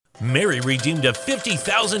Mary redeemed a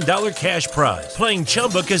 $50,000 cash prize playing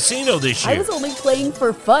Chumba Casino this year. I was only playing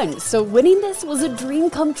for fun, so winning this was a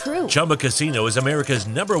dream come true. Chumba Casino is America's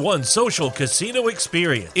 #1 social casino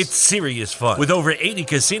experience. It's serious fun. With over 80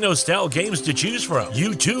 casino-style games to choose from,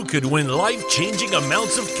 you too could win life-changing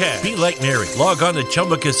amounts of cash. Be like Mary. Log on to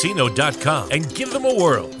ChumbaCasino.com and give them a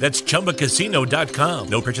whirl. That's ChumbaCasino.com.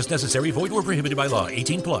 No purchase necessary. Void where prohibited by law.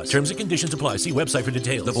 18+. Terms and conditions apply. See website for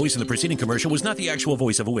details. The voice in the preceding commercial was not the actual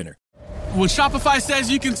voice of a winner. When Shopify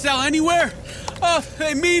says you can sell anywhere,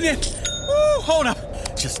 they mean it. Woo, hold up.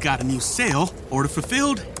 Just got a new sale. Order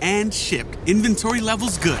fulfilled and shipped. Inventory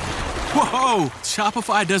level's good. Whoa,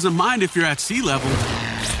 Shopify doesn't mind if you're at sea level.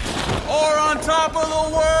 Or on top of the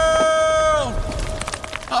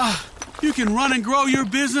world. You can run and grow your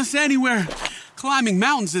business anywhere. Climbing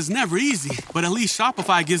mountains is never easy, but at least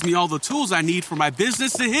Shopify gives me all the tools I need for my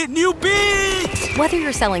business to hit new peaks. Whether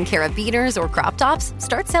you're selling carabiners or crop tops,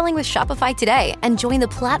 start selling with Shopify today and join the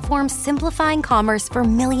platform simplifying commerce for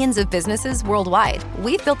millions of businesses worldwide.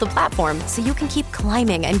 We've built the platform so you can keep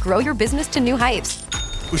climbing and grow your business to new heights.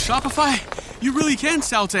 With Shopify, you really can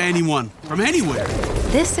sell to anyone, from anywhere.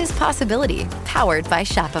 This is Possibility, powered by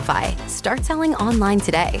Shopify. Start selling online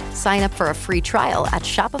today. Sign up for a free trial at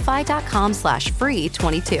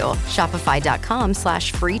shopify.com/free22.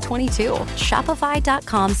 Shopify.com/free22.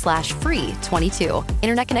 Shopify.com/free22.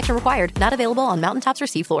 Internet connection required. Not available on mountaintops or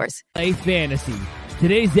seafloors. Play Fantasy.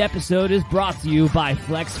 Today's episode is brought to you by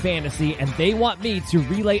Flex Fantasy, and they want me to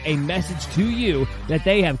relay a message to you that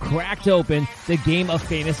they have cracked open the game of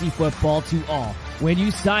fantasy football to all. When you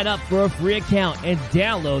sign up for a free account and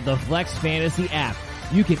download the Flex Fantasy app,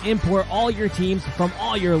 you can import all your teams from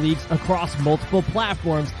all your leagues across multiple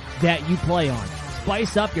platforms that you play on.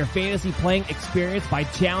 Spice up your fantasy playing experience by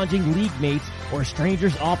challenging league mates or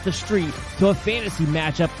strangers off the street to a fantasy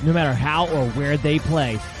matchup no matter how or where they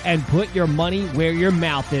play. And put your money where your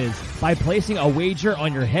mouth is by placing a wager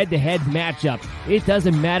on your head-to-head matchup. It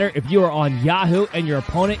doesn't matter if you are on Yahoo and your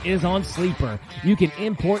opponent is on Sleeper. You can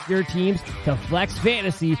import your teams to Flex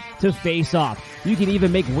Fantasy to face off. You can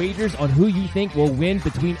even make wagers on who you think will win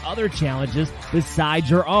between other challenges besides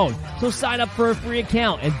your own. So sign up for a free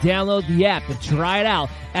account and download the app to try it out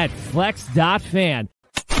at flex.fan.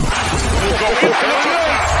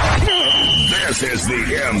 This is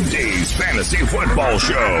the MD's Fantasy Football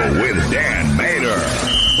Show with Dan Mater,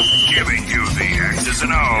 giving you the X's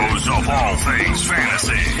and O's of all things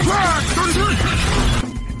fantasy.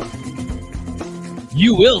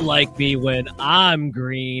 You will like me when I'm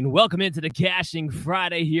green. Welcome into the Cashing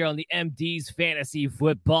Friday here on the MD's Fantasy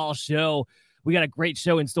Football Show. We got a great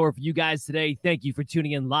show in store for you guys today. Thank you for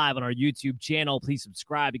tuning in live on our YouTube channel. Please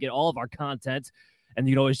subscribe to get all of our content. And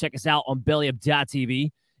you can always check us out on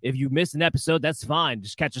bellyup.tv. If you missed an episode, that's fine.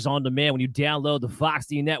 Just catch us on demand when you download the Fox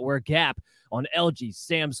D Network app on LG,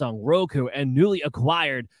 Samsung, Roku, and newly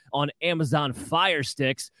acquired on Amazon Fire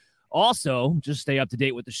Sticks. Also, just stay up to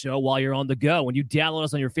date with the show while you're on the go. When you download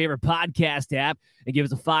us on your favorite podcast app and give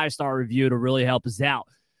us a 5-star review to really help us out.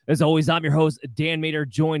 As always, I'm your host, Dan Mater,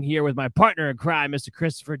 joined here with my partner in crime, Mr.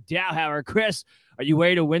 Christopher Dowhauer. Chris, are you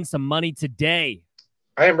ready to win some money today?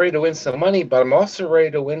 I am ready to win some money, but I'm also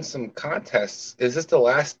ready to win some contests. Is this the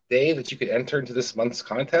last day that you could enter into this month's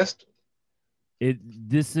contest?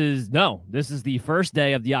 This is the first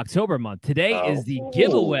day of the October month. Today is the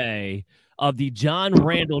giveaway of the John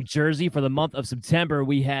Randall jersey for the month of September.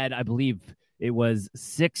 We had, I believe it was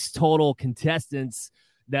 6 total contestants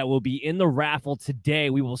that will be in the raffle today.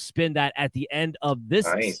 We will spin that at the end of this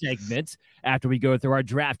segment after we go through our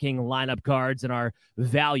DraftKings lineup cards and our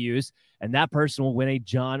values. And that person will win a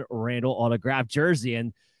John Randall autographed jersey.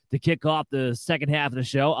 And to kick off the second half of the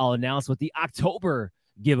show, I'll announce what the October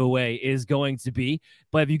giveaway is going to be.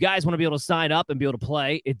 But if you guys want to be able to sign up and be able to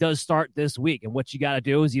play, it does start this week. And what you got to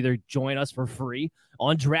do is either join us for free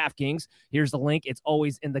on DraftKings. Here's the link. It's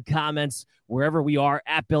always in the comments wherever we are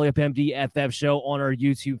at BellyUpMDFF Show on our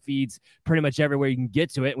YouTube feeds, pretty much everywhere you can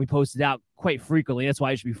get to it. And we post it out quite frequently. That's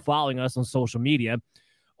why you should be following us on social media.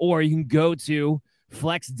 Or you can go to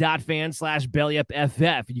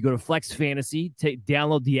flex.fan/BellyUpFF. You go to Flex Fantasy,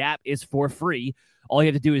 download the app. It's for free. All you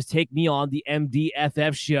have to do is take me on the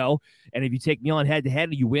MDFF Show. And if you take me on head-to-head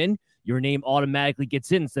and you win, your name automatically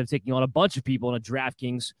gets in instead of taking on a bunch of people in a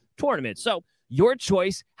DraftKings tournament. So your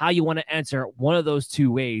choice, how you want to enter one of those two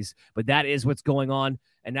ways. But that is what's going on.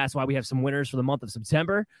 And that's why we have some winners for the month of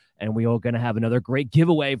September. And we are going to have another great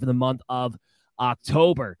giveaway for the month of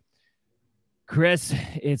October. Chris,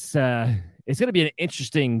 it's going to be an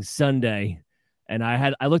interesting Sunday. And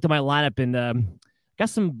I looked at my lineup and got got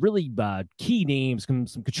some really key names, some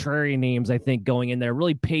contrarian names, I think, going in there,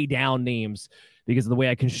 really pay down names because of the way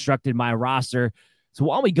I constructed my roster. So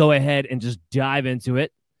why don't we go ahead and just dive into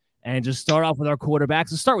it and just start off with our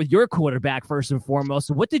quarterbacks. Let's start with your quarterback first and foremost.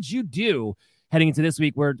 So what did you do heading into this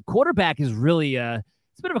week where quarterback is really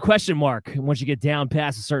it's a bit of a question mark once you get down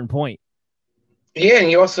past a certain point? Yeah,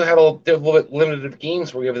 and you also have a little bit limited of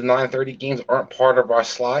games where we have the 9:30 games aren't part of our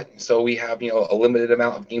slot, so we have a limited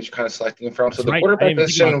amount of games you're kind of selecting from. So the quarterback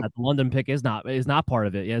position, the London pick is not part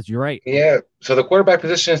of it. Yes, you're right. Yeah, so the quarterback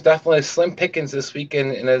position is definitely slim pickings this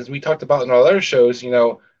weekend, and as we talked about in our other shows,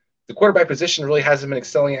 the quarterback position really hasn't been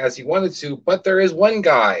excelling as he wanted to, but there is one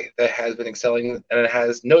guy that has been excelling, and it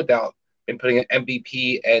has no doubt been putting in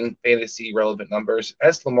MVP and fantasy relevant numbers.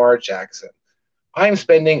 That's Lamar Jackson. I'm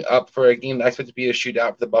spending up for a game that I expect to be a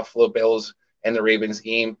shootout for the Buffalo Bills and the Ravens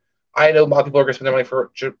game. I know a lot of people are going to spend their money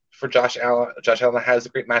for Josh Allen. Josh Allen has a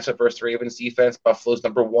great matchup versus the Ravens defense, Buffalo's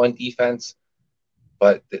 #1 defense,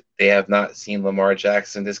 but they have not seen Lamar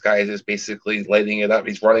Jackson. This guy is just basically lighting it up.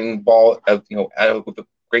 He's running the ball with a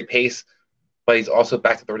great pace, but he's also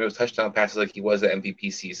back to throwing those touchdown passes like he was at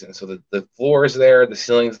MVP season. So the floor is there, the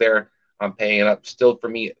ceiling's there. I'm paying up still for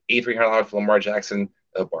me $8,300 for Lamar Jackson,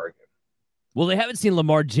 a bargain. Well, they haven't seen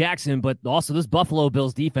Lamar Jackson, but also this Buffalo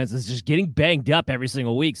Bills defense is just getting banged up every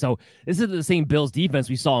single week. So this isn't the same Bills defense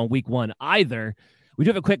we saw in week 1 either. We do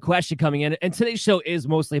have a quick question coming in, and today's show is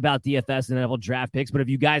mostly about DFS and NFL draft picks, but if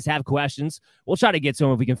you guys have questions, we'll try to get to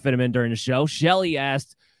them if we can fit them in during the show. Shelly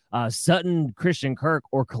asked Sutton, Christian Kirk,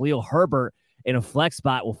 or Khalil Herbert in a flex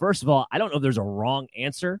spot. Well, first of all, I don't know if there's a wrong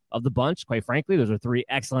answer of the bunch. Quite frankly, those are 3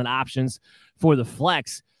 excellent options for the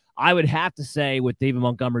flex. I would have to say with David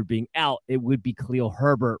Montgomery being out, it would be Khalil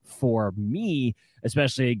Herbert for me,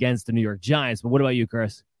 especially against the New York Giants. But what about you,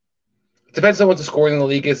 Chris? It depends on what the scoring in the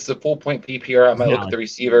league is. It's a full point PPR. I might look at the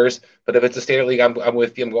receivers, but if it's a standard league, I'm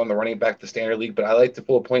with you. I'm going the running back to standard league, but I like the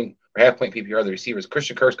full point or half point PPR of the receivers.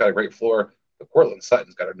 Christian Kirk's got a great floor. But Cortland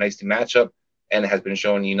Sutton's got a nice matchup and has been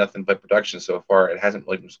showing you nothing but production so far. It hasn't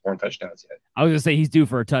really been scoring touchdowns yet. I was going to say he's due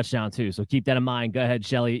for a touchdown too, so keep that in mind. Go ahead,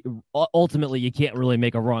 Shelly. Ultimately, you can't really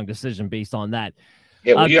make a wrong decision based on that.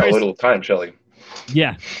 Yeah, well, you got a little time, Shelly.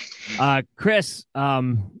 Yeah. Chris,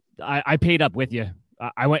 I paid up with you.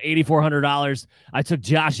 I went $8,400. I took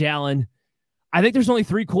Josh Allen. I think there's only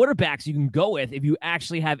 3 quarterbacks you can go with if you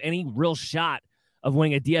actually have any real shot of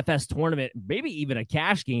winning a DFS tournament, maybe even a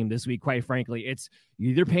cash game this week, quite frankly. It's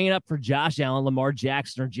either paying up for Josh Allen, Lamar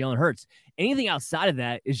Jackson, or Jalen Hurts. Anything outside of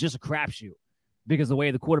that is just a crapshoot because the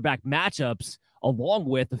way the quarterback matchups, along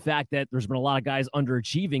with the fact that there's been a lot of guys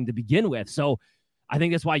underachieving to begin with. So I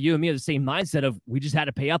think that's why you and me have the same mindset of we just had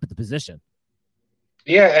to pay up at the position.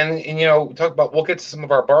 Yeah, and we'll get to some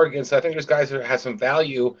of our bargains. I think there's guys that have some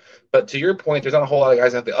value, but to your point, there's not a whole lot of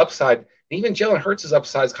guys that have the upside. And even Jalen Hurts'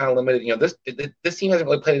 upside is kind of limited. This team hasn't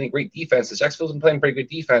really played any great defense. Jacksonville's been playing pretty good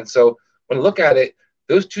defense. So when you look at it,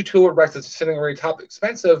 those two quarterbacks that's sitting very top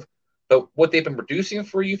expensive, but what they've been producing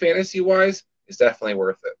for you fantasy-wise is definitely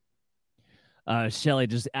worth it. Shelly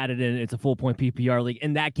just added in, it's a full point PPR league.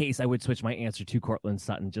 In that case, I would switch my answer to Cortland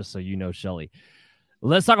Sutton, just so you know, Shelly.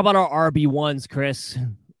 Let's talk about our RB1s, Chris.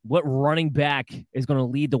 What running back is going to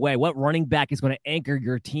lead the way? What running back is going to anchor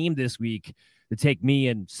your team this week to take me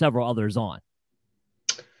and several others on?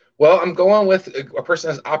 Well, I'm going with a person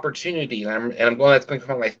that has opportunity, and I'm going. That's going to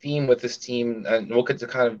come on my theme with this team, and we'll get to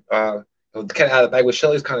kind of out of the bag with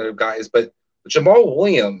Shelly's kind of guys. But Jamal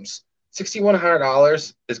Williams,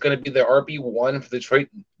 $6,100 is going to be the RB1 for Detroit,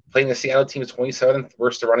 playing the Seattle team 27th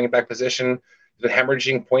versus the running back position. Been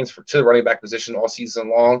hemorrhaging points to the running back position all season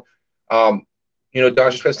long.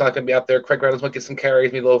 Dodger Swift's not going to be out there. Craig Reynolds might get some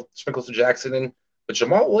carries, maybe a little sprinkles to Jackson in. But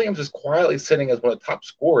Jamal Williams is quietly sitting as one of the top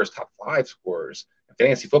 5 scorers in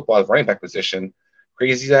fantasy football at the running back position.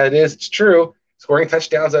 Crazy that it is, it's true. Scoring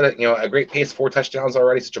touchdowns at a great pace, 4 touchdowns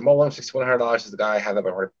already. So Jamal Williams, $6,100 is the guy I have at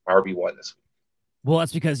my RB1 this week. Well,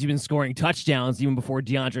 that's because you've been scoring touchdowns even before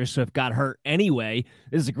DeAndre Swift got hurt anyway.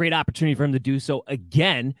 This is a great opportunity for him to do so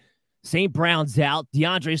again. St. Brown's out.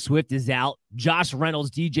 DeAndre Swift is out. Josh Reynolds,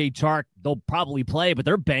 DJ Chark, they'll probably play, but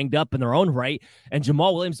they're banged up in their own right. And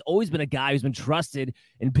Jamal Williams always been a guy who's been trusted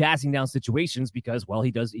in passing down situations because, well,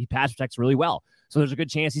 he pass protects really well. So there's a good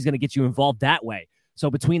chance he's going to get you involved that way. So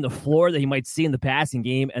between the floor that he might see in the passing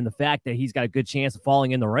game and the fact that he's got a good chance of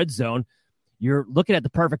falling in the red zone, you're looking at the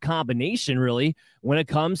perfect combination, really, when it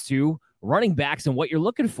comes to running backs and what you're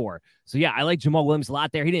looking for. So yeah, I like Jamal Williams a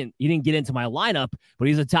lot there. He didn't get into my lineup, but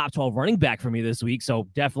he's a top 12 running back for me this week. So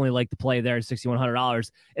definitely like the play there at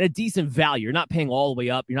 $6,100 and a decent value. You're not paying all the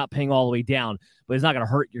way up. You're not paying all the way down, but it's not going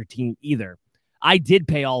to hurt your team either. I did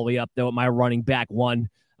pay all the way up though at my running back one.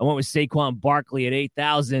 I went with Saquon Barkley at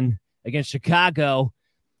 8,000 against Chicago.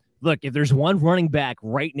 Look, if there's one running back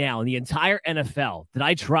right now in the entire NFL that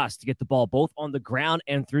I trust to get the ball both on the ground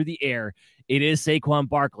and through the air, it is Saquon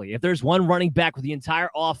Barkley. If there's one running back with the entire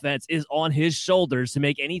offense is on his shoulders to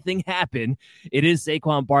make anything happen, it is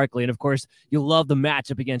Saquon Barkley. And, of course, you'll love the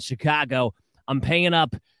matchup against Chicago. I'm paying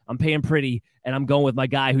up, I'm paying pretty, and I'm going with my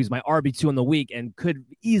guy who's my RB2 in the week and could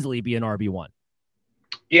easily be an RB1.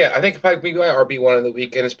 Yeah, I think if I be my RB1 in the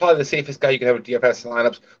week, and it's probably the safest guy you can have in DFS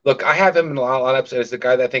lineups. Look, I have him in a lot of lineups, and it's the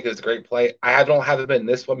guy that I think is a great play. I don't have him in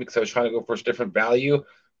this one because I was trying to go for a different value.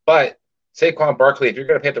 But Saquon Barkley, if you're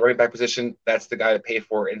going to pay at the running back position, that's the guy to pay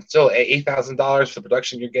for. And still, at $8,000 for the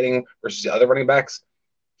production you're getting versus the other running backs,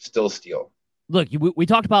 still steal. Look, we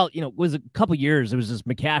talked about, it was a couple years. It was just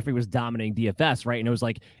McCaffrey was dominating DFS, right? And it was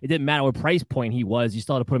like, it didn't matter what price point he was. You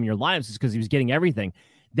still had to put him in your lineups just because he was getting everything.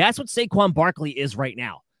 That's what Saquon Barkley is right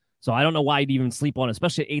now. So I don't know why you'd even sleep on it,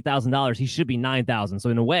 especially at $8,000. He should be $9,000. So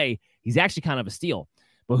in a way, he's actually kind of a steal.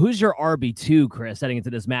 But who's your RB2, Chris, heading into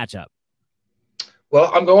this matchup? Well,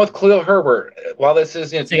 I'm going with Khalil Herbert. While this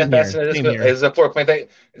is DFS and it is a 4 point thing,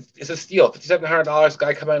 it's a steal. $5,700.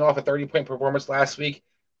 Guy coming off a 30-point performance last week.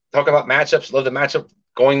 Talk about matchups. Love the matchup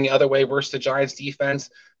going the other way versus the Giants defense.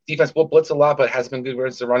 Defense will blitz a lot, but has been good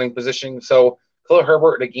versus the running position. So Khalil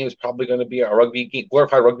Herbert, the game is probably going to be a rugby game,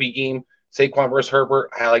 glorified rugby game. Saquon versus Herbert.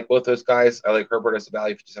 I like both those guys. I like Herbert as the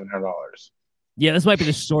value, $5,700. Yeah, this might be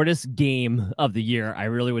the shortest game of the year. I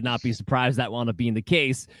really would not be surprised that wound up being the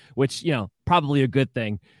case, which, probably a good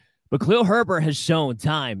thing. But Khalil Herbert has shown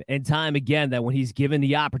time and time again that when he's given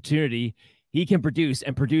the opportunity, he can produce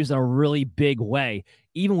and produce in a really big way,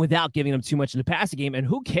 even without giving them too much in the passing game. And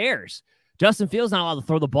who cares? Justin Fields not allowed to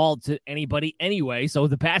throw the ball to anybody anyway, so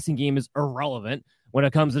the passing game is irrelevant when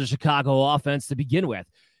it comes to the Chicago offense to begin with.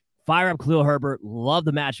 Fire up Khalil Herbert. Love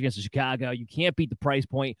the match against Chicago. You can't beat the price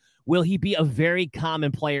point. Will he be a very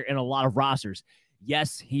common player in a lot of rosters?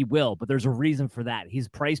 Yes, he will, but there's a reason for that. His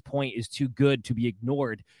price point is too good to be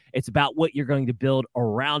ignored. It's about what you're going to build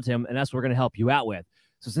around him, and that's what we're going to help you out with.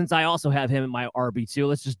 So since I also have him in my RB2,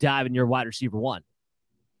 let's just dive in your wide receiver one.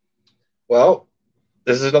 Well,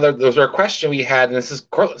 this is a question we had, and this is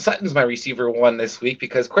Courtland Sutton's my receiver one this week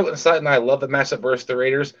because Courtland Sutton, I love the matchup versus the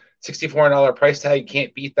Raiders. $64 price tag, you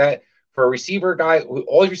can't beat that. For a receiver guy,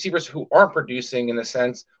 all receivers who aren't producing in a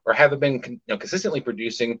sense or haven't been consistently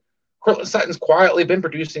producing, Courtland Sutton's quietly been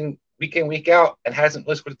producing week in, week out and hasn't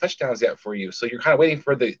really scored touchdowns yet for you. So you're kind of waiting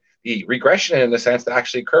for the regression in a sense to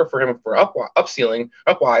actually occur for him for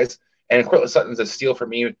upwise. And Courtland Sutton's a steal for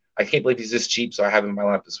me. I can't believe he's this cheap, so I have him in my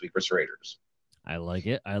lineup this week versus Raiders. I like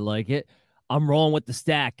it. I'm rolling with the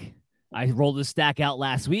stack. I rolled the stack out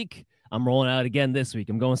last week. I'm rolling out again this week.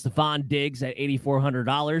 I'm going Stephon Diggs at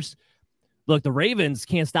 $8,400. Look, the Ravens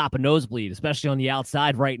can't stop a nosebleed, especially on the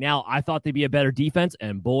outside right now. I thought they'd be a better defense,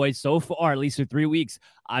 and boy, so far, at least for 3 weeks,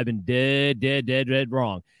 I've been dead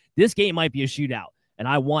wrong. This game might be a shootout, and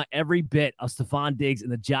I want every bit of Stephon Diggs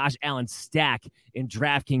and the Josh Allen stack in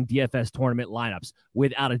DraftKings DFS tournament lineups,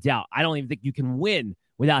 without a doubt. I don't even think you can win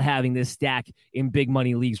without having this stack in big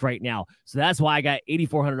money leagues right now. So that's why I got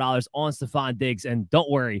 $8,400 on Stephon Diggs, and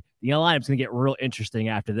don't worry, the lineup's going to get real interesting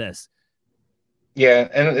after this. Yeah,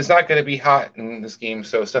 and it's not going to be hot in this game,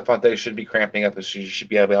 so Stephon Diggs should be cramping up. She should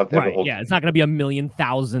be able to right, yeah, it's not going to be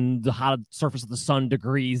 1,000,000 hot surface of the sun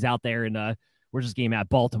degrees out there in where's this game at?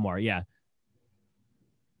 Baltimore, yeah.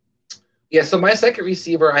 Yeah, so my second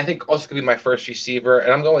receiver, I think, also could be my first receiver,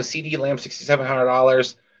 and I'm going with CeeDee Lamb,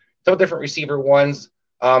 $6,700. Some different receiver ones.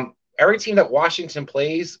 Every team that Washington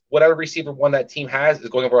plays, whatever receiver one that team has, is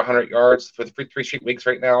going over 100 yards for the 3 straight weeks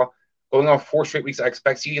right now. Going on 4 straight weeks, I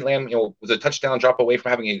expect CeeDee Lamb, was a touchdown drop away from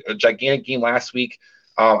having a gigantic game last week.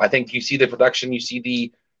 I think you see the production, you see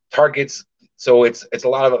the targets, so it's a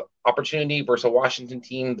lot of opportunity versus a Washington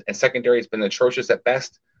team, and secondary has been atrocious at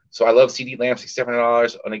best. So I love CeeDee Lamb,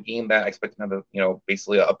 $6,700 on a game that I expect to have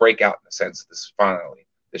basically a breakout in a sense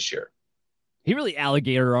this year. He really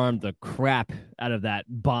alligator armed the crap out of that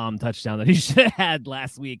bomb touchdown that he should have had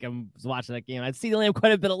last week. I was watching that game. I'd CeeDee Lamb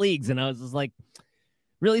quite a bit of leagues, and I was just like,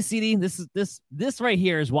 really, CD? This right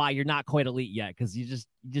here is why you're not quite elite yet, because you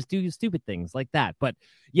just do stupid things like that. But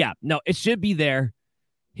yeah, no, it should be there.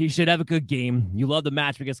 He should have a good game. You love the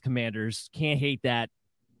match against Commanders. Can't hate that.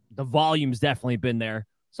 The volume's definitely been there.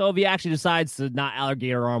 So if he actually decides to not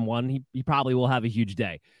alligator arm one, he probably will have a huge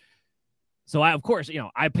day. So I, of course,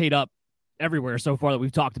 I paid up everywhere so far that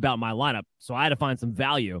we've talked about in my lineup. So I had to find some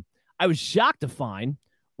value. I was shocked to find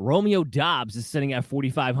Romeo Doubs is sitting at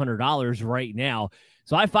 $4,500 right now.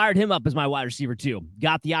 So I fired him up as my wide receiver too.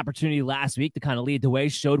 Got the opportunity last week to kind of lead the way,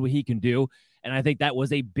 showed what he can do. And I think that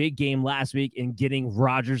was a big game last week in getting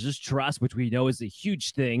Rodgers' trust, which we know is a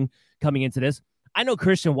huge thing coming into this. I know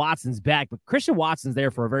Christian Watson's back, but Christian Watson's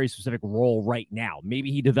there for a very specific role right now.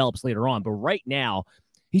 Maybe he develops later on, but right now,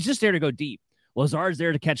 he's just there to go deep. Lazard's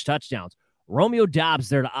there to catch touchdowns. Romeo Doubs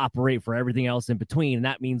there to operate for everything else in between, and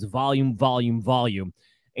that means volume, volume, volume.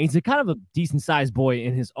 And he's a kind of a decent-sized boy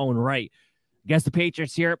in his own right. Against the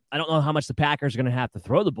Patriots here, I don't know how much the Packers are going to have to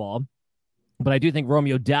throw the ball, but I do think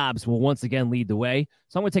Romeo Doubs will once again lead the way.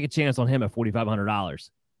 So I'm going to take a chance on him at $4,500.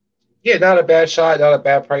 Yeah, not a bad shot, not a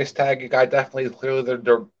bad price tag. A guy definitely clearly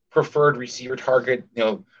their preferred receiver target,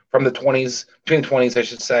 from the 20s, between the 20s, I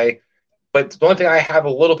should say. But the only thing I have a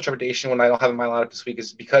little trepidation when I don't have in my lineup this week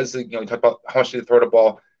is because, you talk about how much they throw the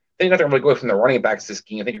ball. I think you're not going to really go away from the running backs this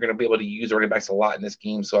game. I think you're going to be able to use the running backs a lot in this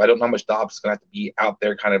game. So I don't know how much Dobbs is going to have to be out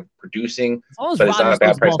there kind of producing. But it's not a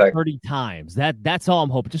bad price tag. 30 times. That's all I'm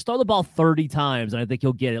hoping. Just throw the ball 30 times, and I think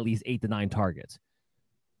he'll get at least 8 to 9 targets.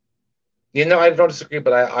 I don't disagree,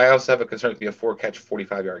 but I also have a concern it could be a 4-catch,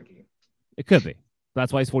 45-yard game. It could be.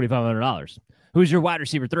 That's why it's $4,500. Who's your wide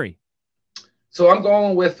receiver 3? So I'm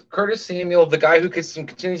going with Curtis Samuel, the guy who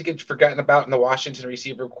continues to get forgotten about in the Washington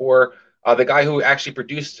receiver core, the guy who actually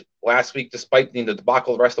produced last week despite the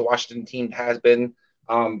debacle the rest of the Washington team has been.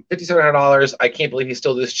 $5,700. I can't believe he's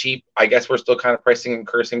still this cheap. I guess we're still kind of pricing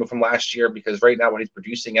Curtis Samuel from last year because right now what he's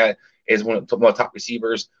producing at is one of the top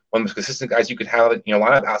receivers, one of the most consistent guys you could have,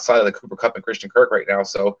 line up outside of the Cooper Kupp and Christian Kirk right now.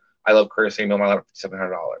 So I love Curtis Samuel. My lineup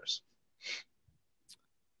 $5,700.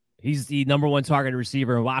 He's the number one targeted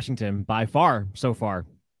receiver in Washington by far so far.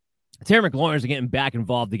 Terry McLaurin's getting back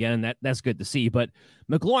involved again, and that's good to see. But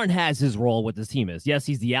McLaurin has his role what this team is. Yes,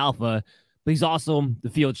 he's the alpha, but he's also the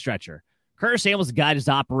field stretcher. Curtis Samuel's a guy just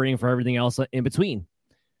operating for everything else in between.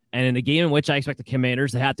 And in a game in which I expect the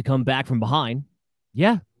Commanders to have to come back from behind,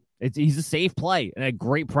 he's a safe play and a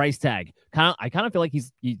great price tag. I kind of feel like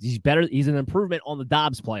he's better. He's an improvement on the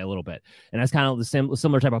Dobbs play a little bit. And that's kind of the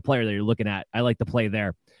similar type of player that you're looking at. I like the play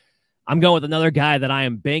there. I'm going with another guy that I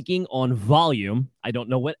am banking on volume. I don't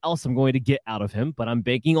know what else I'm going to get out of him, but I'm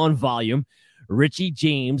banking on volume. Richie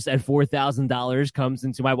James at $4,000 comes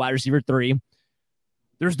into my wide receiver 3.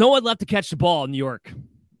 There's no one left to catch the ball in New York.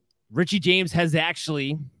 Richie James has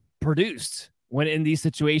actually produced when in these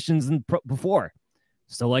situations before.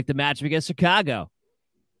 Still like the matchup against Chicago.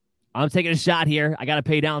 I'm taking a shot here. I got to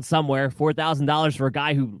pay down somewhere. $4,000 for a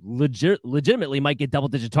guy who legitimately might get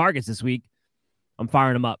double-digit targets this week. I'm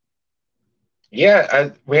firing him up.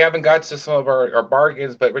 Yeah, we haven't got to some of our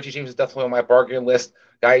bargains, but Richie James is definitely on my bargain list.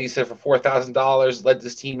 Guy you said for $4,000 led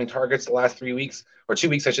this team in targets the last 3 weeks, or 2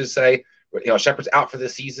 weeks, I should say. Shepard's out for the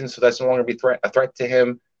season, so that's no longer be a threat to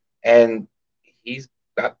him. And he's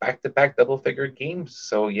got back-to-back double-figure games.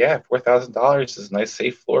 So, yeah, $4,000 is a nice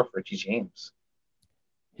safe floor for Richie James.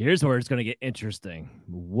 Here's where it's going to get interesting.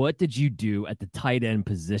 What did you do at the tight end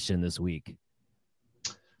position this week?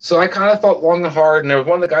 So I kind of thought long and hard, and there was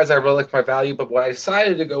one of the guys I really liked my value, but what I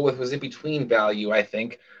decided to go with was in between value, I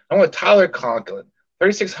think. I went with Tyler Conklin,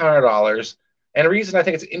 $3,600. And the reason I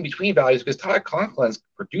think it's in between value is because Tyler Conklin's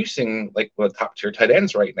producing like one of the top tier tight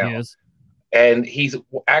ends right now. Yes. And he's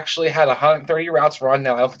actually had 130 routes run.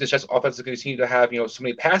 Now, I don't think the Jets offense is going to continue to have, so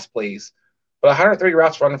many pass plays, but 130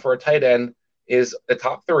 routes running for a tight end is the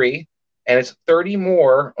top 3. And it's 30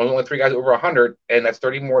 more, only 3 guys over 100, and that's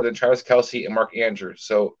 30 more than Travis Kelce and Mark Andrews.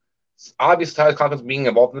 So obviously, Tyler Conklin's being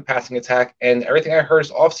involved in the passing attack, and everything I heard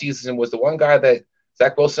this offseason was the one guy that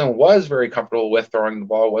Zach Wilson was very comfortable with throwing the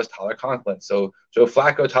ball was Tyler Conklin. So Joe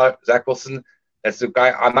Flacco, Zach Wilson, that's the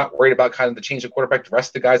guy I'm not worried about kind of the change of quarterback. The rest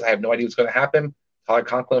of the guys, I have no idea what's going to happen. Tyler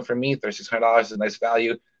Conklin for me, $3,600 is a nice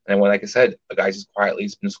value. And like I said, a guy just quietly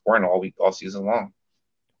has been scoring all season long.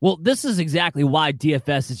 Well, this is exactly why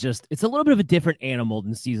DFS is it's a little bit of a different animal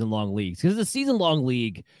than season-long leagues. Because the season-long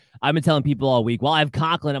league, I've been telling people all week, well, I have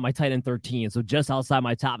Conklin at my tight end 13, so just outside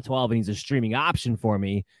my top 12, and he's a streaming option for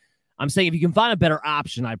me. I'm saying if you can find a better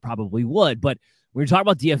option, I probably would. But when you're talking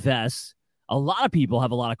about DFS, a lot of people have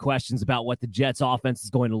a lot of questions about what the Jets' offense is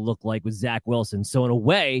going to look like with Zach Wilson. So in a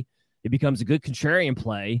way, it becomes a good contrarian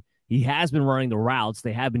play. He has been running the routes.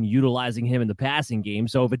 They have been utilizing him in the passing game.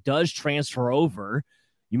 So if it does transfer over,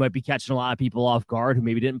 you might be catching a lot of people off guard who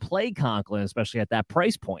maybe didn't play Conklin, especially at that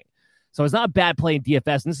price point. So it's not a bad play in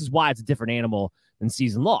DFS, and this is why it's a different animal than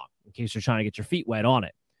season long, in case you're trying to get your feet wet on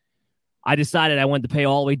it. I decided I wanted to pay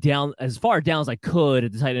all the way down, as far down as I could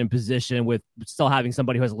at the tight end position with still having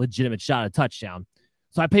somebody who has a legitimate shot at a touchdown.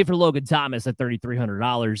 So I paid for Logan Thomas at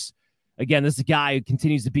 $3,300. Again, this is a guy who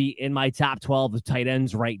continues to be in my top 12 of tight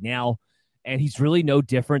ends right now, and he's really no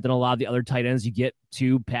different than a lot of the other tight ends you get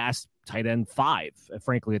to past tight end 5,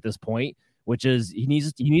 frankly, at this point, which is he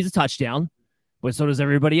needs a touchdown. but so does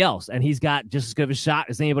everybody else. And he's got just as good of a shot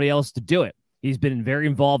as anybody else to do it. He's been very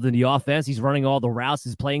involved in the offense. He's running all the routes.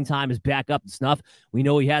 His playing time is back up and snuff. We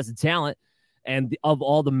know he has the talent. And of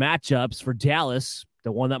all the matchups for Dallas,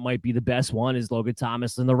 the one that might be the best one is Logan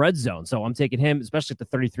Thomas in the red zone. So I'm taking him, especially at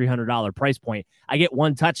the $3,300 price point. I get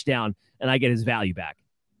one touchdown, and I get his value back.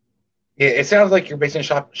 Yeah, it sounds like you're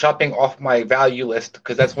basically shopping off my value list,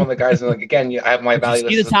 because that's one of the guys. And again, I have my value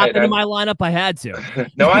list. See the top end of my lineup. I had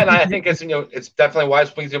to. No, I think it's it's definitely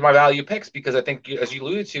wise to do my value picks, because I think, as you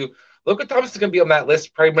alluded to, Logan Thomas is going to be on that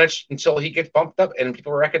list pretty much until he gets bumped up and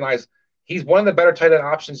people recognize he's one of the better tight end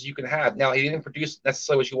options you can have. Now, he didn't produce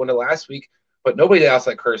necessarily what you wanted last week, but nobody else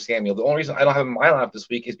like Curtis Samuel. The only reason I don't have him in my lineup this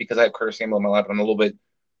week is because I have Curtis Samuel in my lineup. I'm a little bit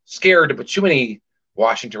scared to put too many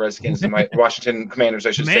Washington Redskins in my Washington Commanders,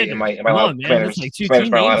 I should say, in my lineup. Commanders, like 2 teams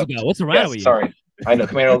ago. What's the matter with you? Sorry, I know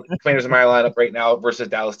Commanders in my lineup right now versus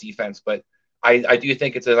Dallas defense, but I do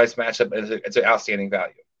think it's a nice matchup and it's an outstanding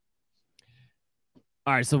value.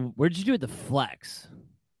 All right, so where'd you do with the flex?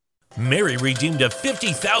 Mary redeemed a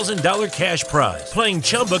 $50,000 cash prize playing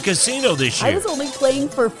Chumba Casino this year. I was only playing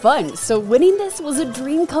for fun, so winning this was a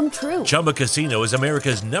dream come true. Chumba Casino is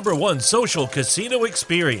America's #1 social casino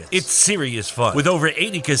experience. It's serious fun. With over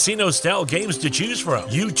 80 casino-style games to choose from,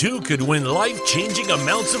 you too could win life-changing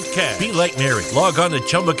amounts of cash. Be like Mary. Log on to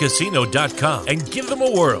ChumbaCasino.com and give them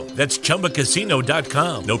a whirl. That's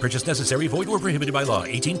ChumbaCasino.com. No purchase necessary. Void or prohibited by law.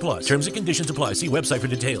 18+. Terms and conditions apply. See website for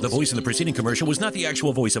details. The voice in the preceding commercial was not the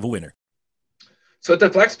actual voice of a winner. So at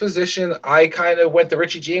the flex position, I kind of went the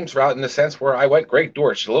Richie James route in the sense where I went Greg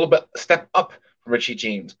Dortch, a little bit step up from Richie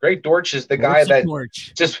James. Greg Dortch is the guy that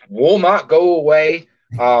just will not go away.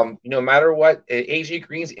 No matter what, AJ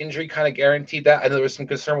Green's injury kind of guaranteed that. I know there was some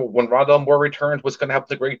concern when Rondell Moore returns, what's going to happen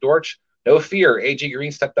to Greg Dortch? No fear. AJ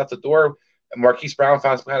Green stepped out the door. Marquise Brown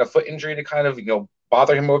found some kind of foot injury to kind of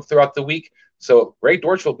bother him throughout the week. So Greg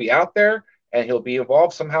Dortch will be out there and he'll be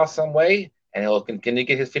involved somehow, some way. And he'll continue to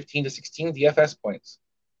get his 15 to 16 DFS points.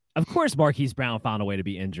 Of course, Marquise Brown found a way to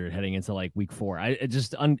be injured heading into week 4. It's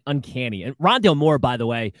just uncanny. And Rondell Moore, by the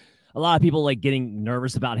way, a lot of people getting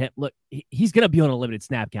nervous about him. Look, he's going to be on a limited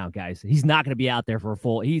snap count, guys. He's not going to be out there for a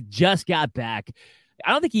full. He just got back.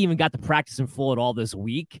 I don't think he even got to practice in full at all this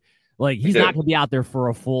week. He's not going to be out there for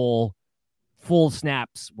a full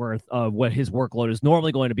snaps worth of what his workload is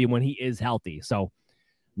normally going to be when he is healthy. So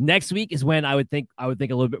next week is when I would think a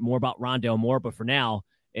little bit more about Rondell Moore, but for now,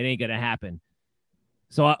 it ain't gonna happen.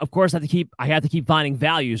 So of course I have to keep finding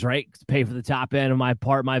values, right? To pay for the top end of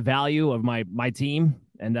my value of my team.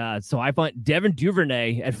 And so I find Devin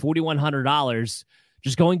Duvernay at $4,100.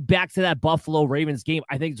 Just going back to that Buffalo Ravens game,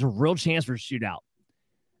 I think it's a real chance for a shootout.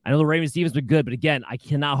 I know the Ravens defense been good, but again, I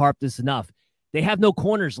cannot harp this enough. They have no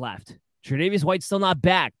corners left. Tre'Davious White's still not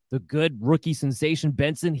back. The good rookie sensation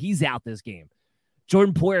Benson, he's out this game.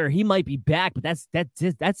 Jordan Poyer, he might be back, but that's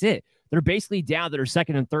it. They're basically down to their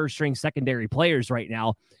second and third string secondary players right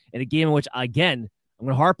now in a game in which, again, I'm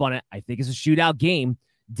going to harp on it. I think it's a shootout game.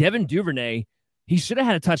 Devin Duvernay, he should have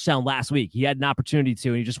had a touchdown last week. He had an opportunity to,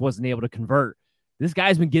 and he just wasn't able to convert. This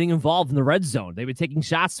guy's been getting involved in the red zone. They've been taking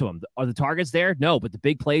shots to him. Are the targets there? No, but the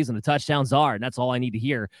big plays and the touchdowns are, and that's all I need to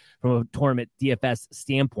hear from a tournament DFS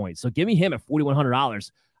standpoint. So give me him at $4,100. I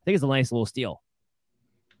think it's a nice little steal.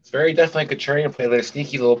 It's very definitely a contrarian play, a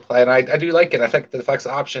sneaky little play, and I do like it. I think the flex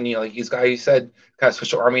option, he's guy you said kind of switch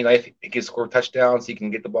to Army knife. He can score touchdowns. He can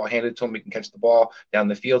get the ball handed to him. He can catch the ball down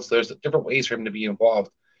the field. So there's different ways for him to be involved.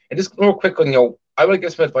 And just real quick, I would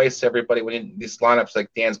give some advice to everybody when these lineups like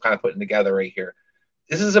Dan's kind of putting together right here.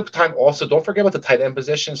 This is a time also, don't forget about the tight end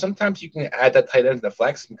position. Sometimes you can add that tight end to the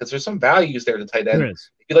flex because there's some values there to tight end. If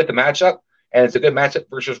you like the matchup, and it's a good matchup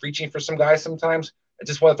versus reaching for some guys sometimes, I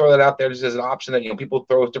just want to throw that out there just as an option that, people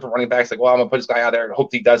throw different running backs I'm going to put this guy out there and hope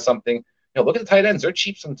he does something. Look at the tight ends. They're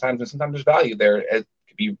cheap sometimes, and sometimes there's value there. It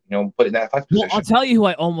could be, put in that flex position. Well, I'll tell you who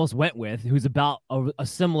I almost went with, who's about a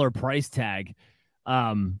similar price tag.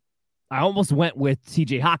 I almost went with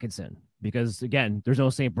TJ Hawkinson because, again, there's no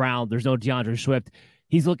St. Brown. There's no DeAndre Swift.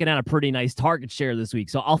 He's looking at a pretty nice target share this week.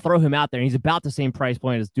 So I'll throw him out there. He's about the same price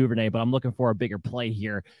point as Duvernay, but I'm looking for a bigger play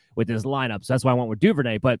here with his lineup. So that's why I went with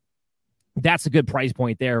Duvernay. But that's a good price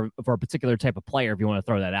point there for a particular type of player if you want to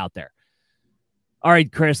throw that out there. All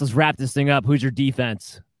right, Chris, let's wrap this thing up. Who's your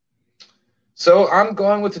defense? So I'm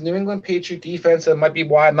going with the New England Patriot defense. That might be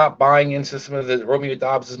why I'm not buying into some of the Romeo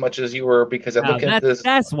Doubs as much as you were, because I'm looking at this.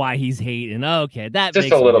 That's why he's hating. Okay, that just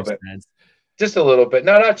makes a little bit. Sense. Just a little bit.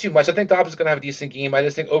 No, not too much. I think Dobbs is going to have a decent game. I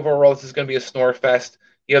just think overall this is going to be a snore fest.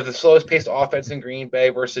 You have the slowest paced offense in Green Bay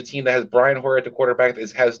versus a team that has Brian Hoyer at the quarterback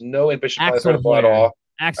that has no ambition to throw the ball at all.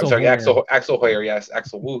 Axel Hoyer. Yes.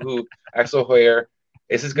 Axel Woohoo. Axel Hoyer.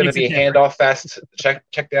 This is going to be a handoff fest,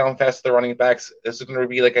 check down fest to the running backs. This is going to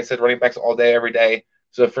be, like I said, running backs all day, every day.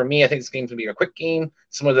 So for me, I think this game's going to be a quick game,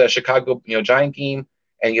 similar to the Chicago, Giant game.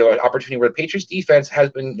 And an opportunity where the Patriots defense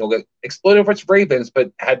has been, exploded over its Ravens,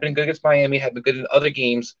 but had been good against Miami, had been good in other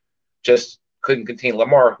games, just couldn't contain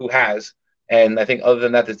Lamar, who has. And I think other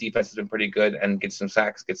than that, this defense has been pretty good and get some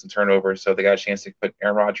sacks, get some turnovers. So they got a chance to put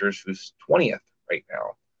Aaron Rodgers, who's 20th right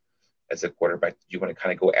now, as a quarterback you want to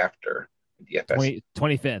kind of go after in DFS.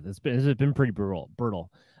 25th. It's been pretty brutal.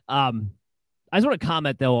 I just want to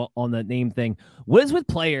comment, though, on the name thing. What is with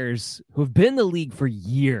players who've been in the league for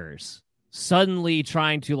years suddenly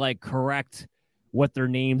trying to, correct what their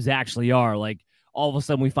names actually are? All of a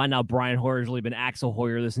sudden we find out Brian Hoyer's really been Axel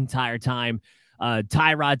Hoyer this entire time.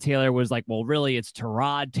 Tyrod Taylor was well, really, it's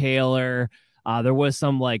Tyrod Taylor. There was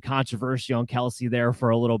some controversy on Kelsey there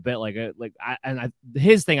for a little bit.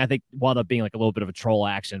 His thing, I think, wound up being a little bit of a troll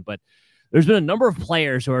action. But there's been a number of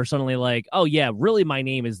players who are suddenly oh yeah, really, my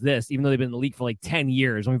name is this, even though they've been in the league for 10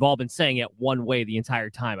 years, and we've all been saying it one way the entire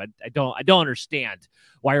time. I don't understand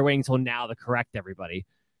why you're waiting until now to correct everybody.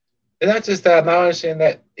 And not just that, I'm not understanding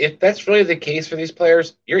that if that's really the case for these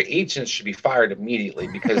players, your agents should be fired immediately,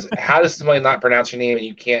 because how does somebody not pronounce your name and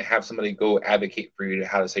you can't have somebody go advocate for you to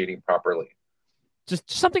how to say your name properly? Just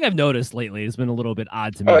something I've noticed lately has been a little bit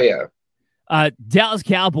odd to me. Oh, yeah. Dallas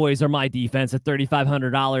Cowboys are my defense at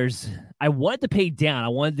 $3,500. I wanted to pay down. I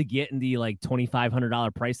wanted to get in the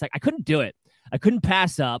 $2,500 price tag. I couldn't do it. I couldn't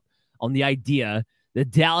pass up on the idea that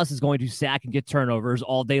Dallas is going to sack and get turnovers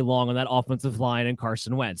all day long on that offensive line and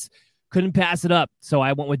Carson Wentz. Couldn't pass it up. So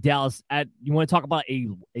I went with Dallas. You want to talk about a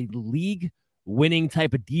league winning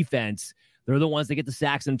type of defense? They're the ones that get the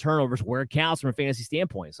sacks and turnovers where it counts from a fantasy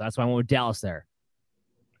standpoint. So that's why I went with Dallas there.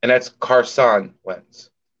 And that's Carson Wentz.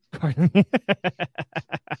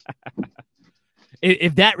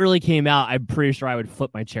 If that really came out, I'm pretty sure I would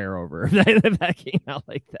flip my chair over if that came out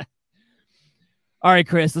like that. All right,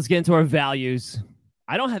 Chris, let's get into our values.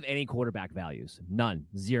 I don't have any quarterback values. None.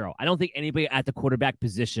 Zero. I don't think anybody at the quarterback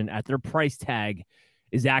position at their price tag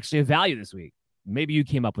is actually a value this week. Maybe you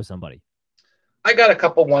came up with somebody. I got a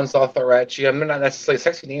couple ones I'll throw at you. I'm not necessarily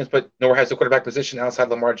sexy names, but nor has the quarterback position outside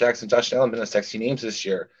Lamar Jackson, Josh Allen been a sexy names this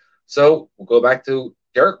year. So we'll go back to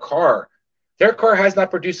Derek Carr. Derek Carr has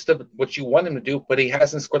not produced what you want him to do, but he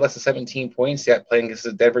hasn't scored less than 17 points yet, playing against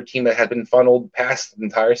a Denver team that has been funneled past the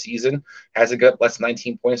entire season, hasn't got less than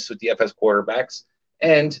 19 points with DFS quarterbacks.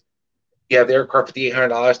 And yeah, Derek Carr,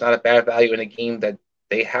 $5,800, not a bad value in a game that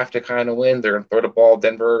they have to kind of win. They're going to throw the ball.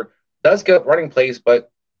 Denver does get running plays,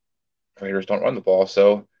 but Raiders don't run the ball.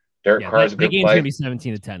 So Derek Carr is a good play. The game's going to be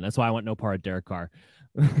 17-10. That's why I want no part of Derek Carr.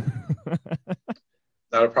 Not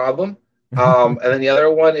a problem. And then the other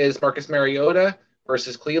one is Marcus Mariota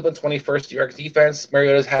versus Cleveland, 21st New defense.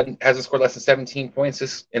 Mariota hasn't scored less than 17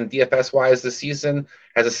 points in DFS-wise this season,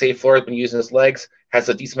 has a safe floor, has been using his legs, has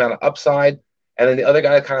a decent amount of upside. And then the other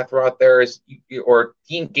guy to kind of throw out there is, or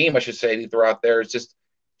game I should say, to throw out there is just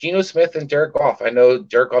Geno Smith and Jared Goff. I know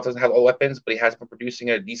Jared Goff doesn't have all the weapons, but he has been producing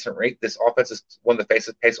at a decent rate. This offense is one of the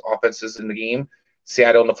fastest-paced offenses in the game.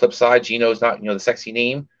 Seattle on the flip side, Geno's not the sexy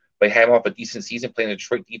name, but he had him off a decent season playing a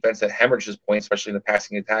Detroit defense that hemorrhages points, especially in the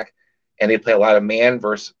passing attack. And they play a lot of man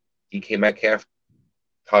versus DK Metcalf,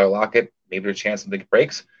 Tyler Lockett. Maybe there's a chance something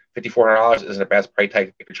breaks. $5,400 isn't a bad price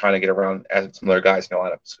tag if you're trying to get around as some other guys in the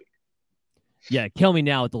lineup this week. Yeah, kill me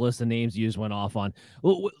now with the list of names you just went off on.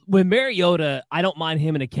 With Mariota, I don't mind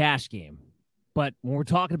him in a cash game. But when we're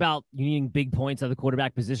talking about you needing big points at the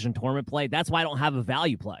quarterback position tournament play, that's why I don't have a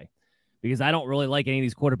value play. Because I don't really like any of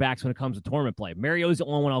these quarterbacks when it comes to tournament play. Mariota's the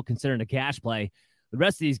only one I'll consider in a cash play. The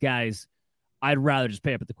rest of these guys, I'd rather just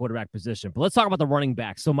pay up at the quarterback position. But let's talk about the running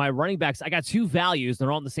backs. So my running backs, I got two values.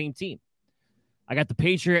 They're all on the same team. I got the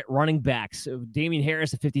Patriot running backs. Damian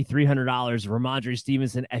Harris at $5,300. Ramondre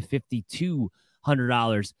Stevenson at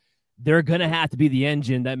 $5,200. They're going to have to be the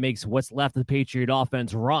engine that makes what's left of the Patriot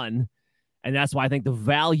offense run. And that's why I think the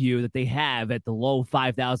value that they have at the low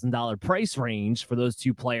 $5,000 price range for those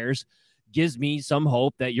two players gives me some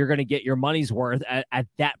hope that you're going to get your money's worth at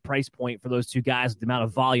that price point for those two guys with the amount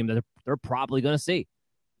of volume that they're probably going to see.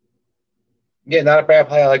 Yeah, not a bad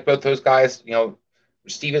play. I like both those guys.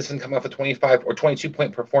 Stevenson coming off a 25 or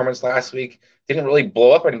 22-point performance last week. Didn't really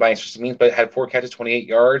blow up anybody, but had 4 catches, 28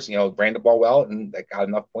 yards, ran the ball well, and that got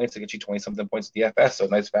enough points to get you 20-something points DFS. So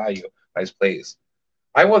nice value, nice plays.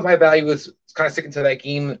 I went with my value was kind of sticking to that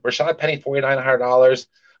game. Rashad Penny, $4,900.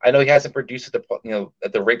 I know he hasn't produced at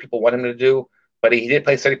the rate people want him to do, but he did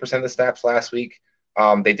play 70% of the snaps last week.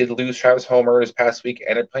 They did lose Travis Homer this past week,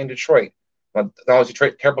 and they're playing Detroit. Not only is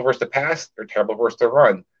Detroit terrible versus the pass, they're terrible versus the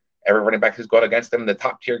run. Every running back who's gone against them, the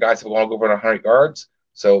top tier guys have gone over 100 yards.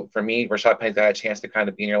 So for me, Rashad Penny's got a chance to kind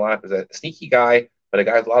of be in your lineup as a sneaky guy, but a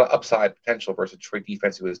guy with a lot of upside potential versus Detroit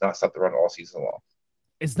defense who has not stopped the run all season long.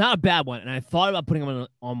 It's not a bad one, and I thought about putting him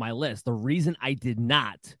on my list. The reason I did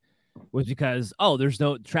not was because, there's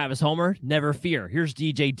no Travis Homer. Never fear. Here's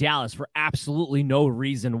DJ Dallas for absolutely no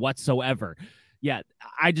reason whatsoever. Yeah,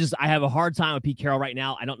 I have a hard time with Pete Carroll right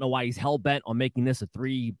now. I don't know why he's hell-bent on making this a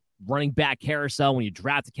 3 running back carousel. When you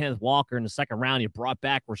drafted Kenneth Walker in the second round, you brought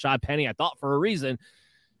back Rashad Penny, I thought for a reason.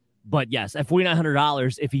 But yes, at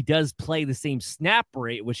 $4,900, if he does play the same snap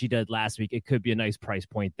rate, which he did last week, it could be a nice price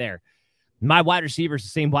point there. My wide receiver is the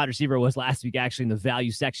same wide receiver was last week, actually, in the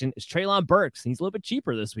value section, is Treylon Burks. He's a little bit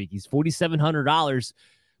cheaper this week. He's $4,700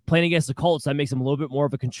 playing against the Colts. That makes him a little bit more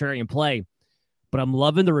of a contrarian play. But I'm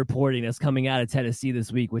loving the reporting that's coming out of Tennessee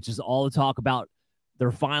this week, which is all the talk about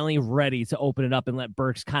they're finally ready to open it up and let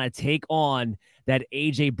Burks kind of take on that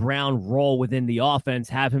A.J. Brown role within the offense,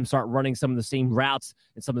 have him start running some of the same routes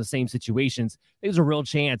in some of the same situations. There's a real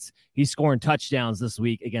chance he's scoring touchdowns this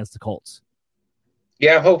week against the Colts.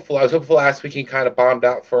 Yeah, I'm hopeful. I was hopeful last week he kind of bombed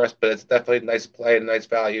out for us, but it's definitely a nice play and nice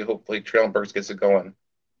value. Hopefully Treylon Burks gets it going.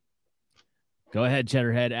 Go ahead,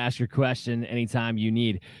 Cheddarhead. Ask your question anytime you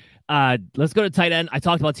need. Let's go to tight end. I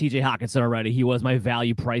talked about TJ Hockenson already. He was my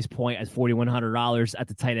value price point at $4,100 at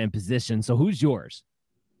the tight end position. So who's yours?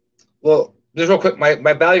 Well, just real quick,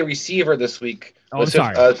 my value receiver this week. I'm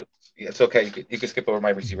sorry. It's okay. You can skip over my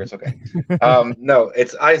receiver. It's okay. No,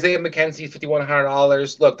 it's Isaiah McKenzie,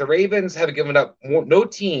 $5,100. Look, the Ravens have given up more. No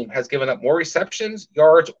team has given up more receptions,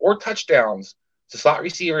 yards, or touchdowns to slot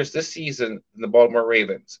receivers this season than the Baltimore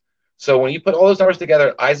Ravens. So when you put all those numbers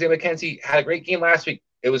together, Isaiah McKenzie had a great game last week.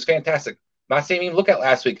 It was fantastic. I'm not saying even look at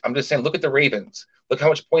last week. I'm just saying look at the Ravens. Look how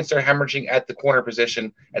much points they're hemorrhaging at the corner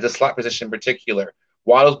position, at the slot position in particular.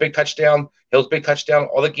 Waddle's big touchdown, Hill's big touchdown.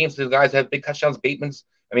 All the games the guys have big touchdowns. Bateman's.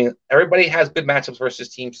 I mean, everybody has good matchups versus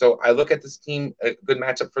team. So I look at this team, a good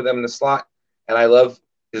matchup for them in the slot, and I love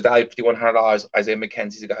his value, $5,100. Isaiah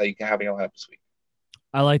McKenzie's a guy you can have in your lineup this week.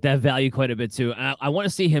 I like that value quite a bit too. I want to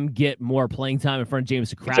see him get more playing time in front of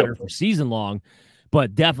Jameson Crowder for season long,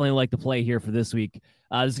 but definitely like the play here for this week.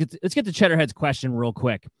 Let's get to Cheddarhead's question real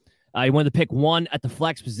quick. You wanted to pick one at the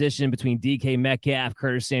flex position between DK Metcalf,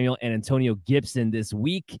 Curtis Samuel, and Antonio Gibson this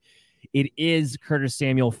week. It is Curtis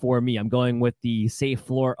Samuel for me. I'm going with the safe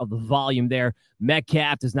floor of the volume there.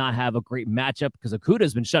 Metcalf does not have a great matchup because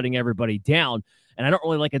Okuda's been shutting everybody down. And I don't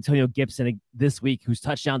really like Antonio Gibson this week, who's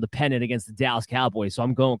touchdown dependent against the Dallas Cowboys. So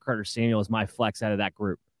I'm going with Curtis Samuel as my flex out of that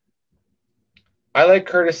group. I like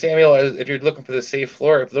Curtis Samuel if you're looking for the safe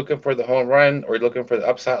floor. If you're looking for the home run or you're looking for the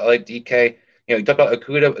upside, I like DK. You talk about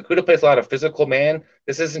Okuda. Okuda plays a lot of physical man.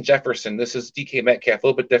 This isn't Jefferson. This is DK Metcalf, a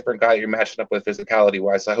little bit different guy you're matching up with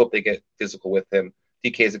physicality-wise. So I hope they get physical with him.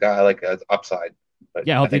 DK is a guy I like as upside. But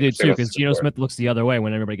yeah, I hope they do too, because Geno Smith looks the other way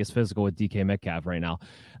when everybody gets physical with DK Metcalf right now.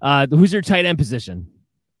 Who's your tight end position?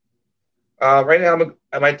 Right now,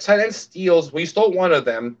 my tight end steals. We stole one of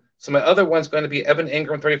them. So my other one's going to be Evan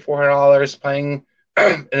Ingram, $3,400, playing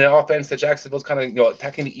in an offense that Jacksonville's kind of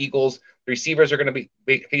attacking the Eagles. The receivers are going to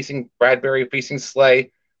be facing Bradbury, facing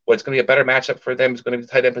Slay. What's going to be a better matchup for them is going to be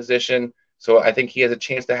the tight end position. So I think he has a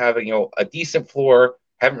chance to have a decent floor.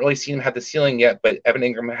 Haven't really seen him have the ceiling yet, but Evan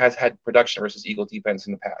Ingram has had production versus Eagle defense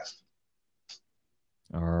in the past.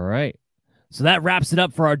 All right. So that wraps it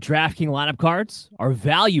up for our DraftKings lineup cards, our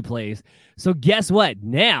value plays. So guess what?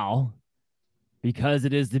 Now, because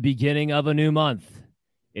it is the beginning of a new month,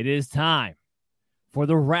 it is time for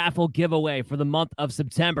the raffle giveaway for the month of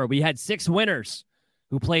September. We had 6 winners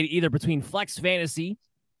who played either between Flex Fantasy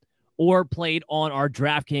or played on our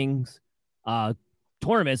DraftKings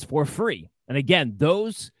tournaments for free. And again,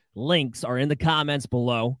 those links are in the comments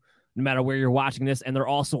below, no matter where you're watching this, and they're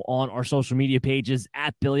also on our social media pages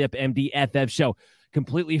at BillyUpMDFF Show.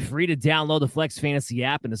 Completely free to download the Flex Fantasy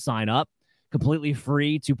app and to sign up. Completely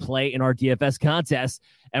free to play in our DFS contest.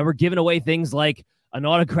 And we're giving away things like an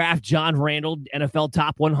autographed John Randall NFL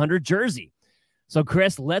Top 100 jersey. So,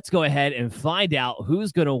 Chris, let's go ahead and find out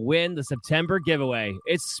who's going to win the September giveaway.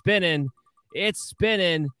 It's spinning. It's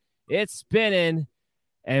spinning. It's spinning.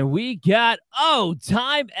 And we got,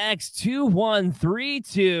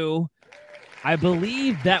 TimeX2132. I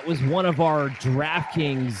believe that was one of our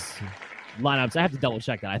DraftKings lineups. I have to double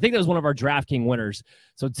check that. I think that was one of our DraftKings winners.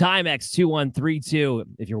 So TimeX2132,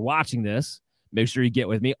 if you're watching this, make sure you get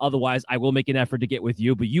with me. Otherwise, I will make an effort to get with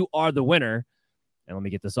you, but you are the winner. And let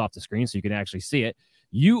me get this off the screen so you can actually see it.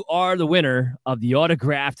 You are the winner of the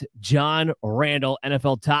autographed John Randall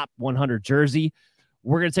NFL Top 100 jersey.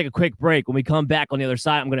 We're going to take a quick break. When we come back on the other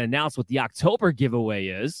side, I'm going to announce what the October giveaway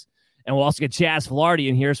is. And we'll also get Chaz Filardi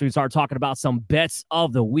in here, so we start talking about some bets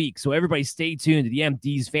of the week. So everybody stay tuned to the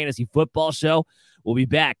MD's Fantasy Football Show. We'll be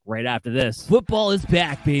back right after this. Football is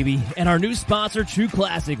back, baby. And our new sponsor, True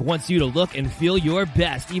Classic, wants you to look and feel your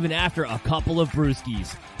best even after a couple of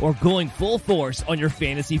brewskis or going full force on your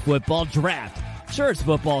fantasy football draft. Sure, it's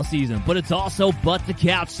football season, but it's also butt to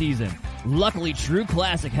couch season. Luckily, True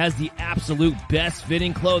Classic has the absolute best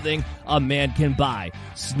fitting clothing a man can buy.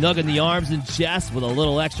 Snug in the arms and chest with a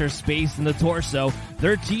little extra space in the torso,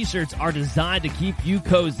 their t-shirts are designed to keep you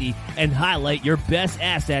cozy and highlight your best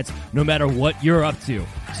assets no matter what you're up to.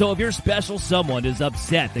 So if your special someone is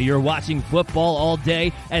upset that you're watching football all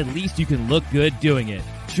day, at least you can look good doing it.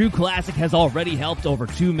 True Classic has already helped over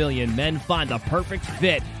 2 million men find the perfect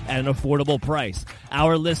fit at an affordable price.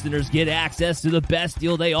 Our listeners get access to the best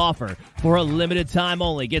deal they offer. For a limited time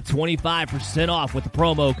only, get 25% off with the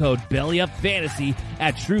promo code BELLYUPFANTASY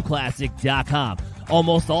at TrueClassic.com.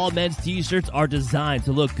 Almost all men's t-shirts are designed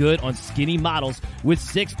to look good on skinny models with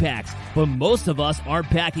six-packs, but most of us aren't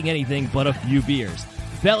packing anything but a few beers.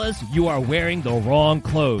 Fellas, you are wearing the wrong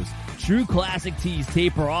clothes. True Classic tees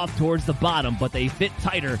taper off towards the bottom, but they fit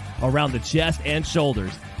tighter around the chest and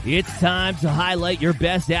shoulders. It's time to highlight your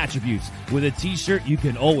best attributes with a t-shirt you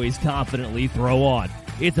can always confidently throw on.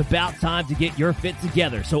 It's about time to get your fit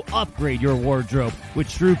together, so upgrade your wardrobe with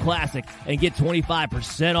True Classic and get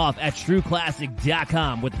 25% off at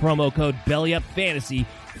TrueClassic.com with promo code BELLYUPFANTASY.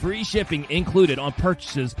 Free shipping included on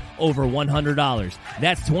purchases over $100.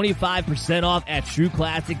 That's 25% off at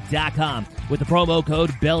TrueClassic.com with the promo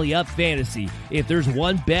code BELLYUPFANTASY. If there's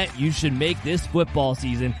one bet you should make this football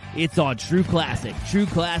season, it's on True Classic. True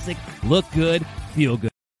Classic, look good, feel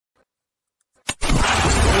good.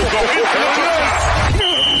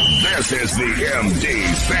 This is the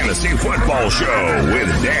MD's Fantasy Football Show with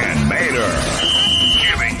Dan Mater.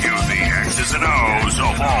 Giving you the X's and O's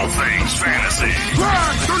of all things fantasy.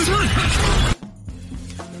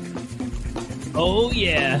 Oh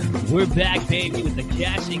yeah, we're back, baby, with the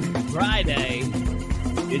Cashing Friday.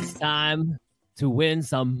 It's time to win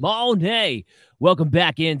some money. Welcome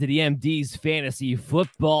back into the MD's Fantasy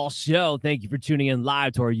Football Show. Thank you for tuning in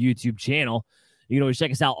live to our YouTube channel. You can always check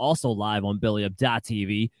us out also live on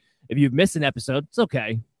BellyUp.tv. If you've missed an episode, it's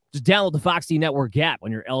okay. Just download the Foxy Network app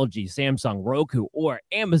on your LG, Samsung, Roku, or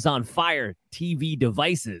Amazon Fire TV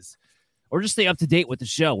devices. Or just stay up to date with the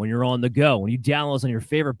show when you're on the go. When you download us on your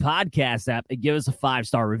favorite podcast app and give us a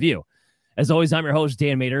 5-star review. As always, I'm your host,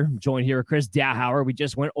 Dan Mater. I'm joined here with Chris Dowhauer. We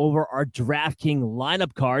just went over our DraftKings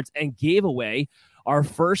lineup cards and gave away our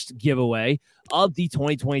first giveaway of the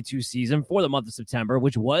 2022 season for the month of September,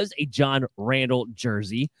 which was a John Randall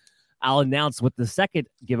jersey. I'll announce what the second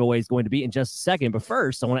giveaway is going to be in just a second. But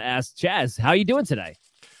first, I want to ask Chaz, how are you doing today?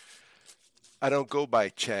 I don't go by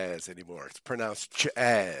Chaz anymore. It's pronounced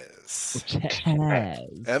Chaz.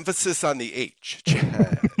 Chaz. Emphasis on the H.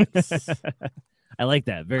 Chaz. I like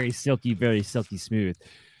that. Very silky smooth.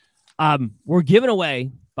 We're giving away,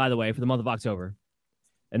 by the way, for the month of October,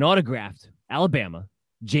 an autographed Alabama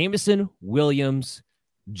Jameson Williams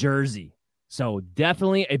jersey. So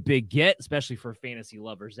definitely a big get, especially for fantasy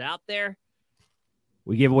lovers out there.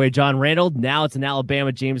 We gave away John Randall. Now it's an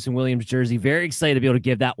Alabama Jameson Williams jersey. Very excited to be able to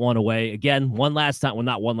give that one away. Again, one last time. Well,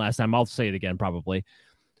 not one last time. I'll say it again probably.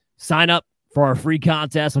 Sign up for our free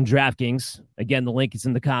contest on DraftKings. Again, the link is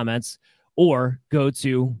in the comments. Or go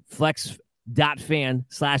to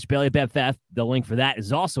flex.fan/BellyUpFF. The link for that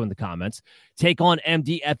is also in the comments. Take on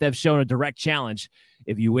MDFF Show in a direct challenge.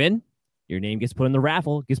 If you win, your name gets put in the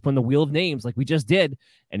raffle, gets put in the wheel of names like we just did,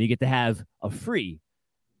 and you get to have a free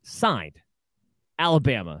signed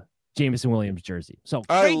Alabama Jameson Williams jersey. So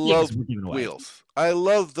I love wheels. I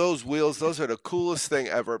love those wheels. Those are the coolest thing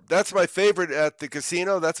ever. That's my favorite at the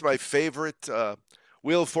casino. That's my favorite.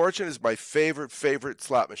 Wheel of Fortune is my favorite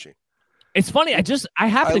slot machine. It's funny. I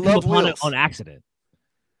happened to come upon it on accident.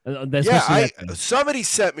 Somebody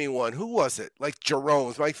sent me one. Who was it? Like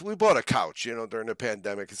Jerome's. We bought a couch, during the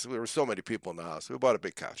pandemic. There were so many people in the house. We bought a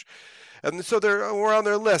big couch. And so we're on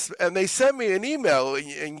their list. And they sent me an email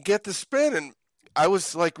and get the spin. And I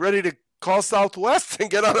was like ready to call Southwest and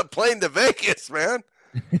get on a plane to Vegas, man.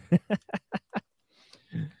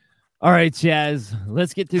 All right, Chaz.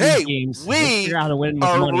 Let's get to these games. We are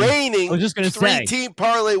reigning 3-team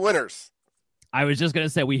parlay winners. I was just going to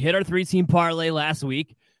say, we hit our 3-team parlay last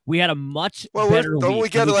week. We had a much better week. Don't we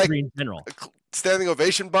get in general. A standing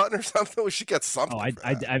ovation button or something? We should get something. Oh, I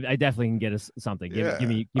definitely can get us something. Give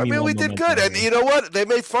me we did good. And you know what? They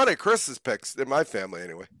made fun of Chris's picks in my family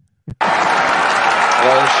anyway. And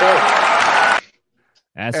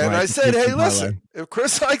I said, hey, listen, if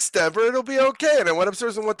Chris likes Denver, it'll be okay. And I went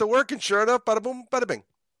upstairs and went to work, and sure enough, bada boom, bada bing.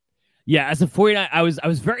 Yeah, as a 49, I was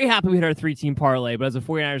very happy we hit our 3-team parlay, but as a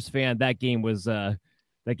 49ers fan, that game was had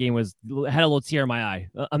a little tear in my eye.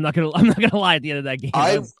 I'm not gonna lie. At the end of that game,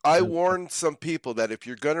 I warned some people that if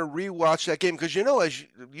you're gonna rewatch that game, because as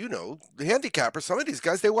you know, the handicappers, some of these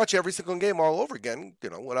guys, they watch every single game all over again,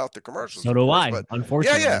 without the commercials. So do course, I. But,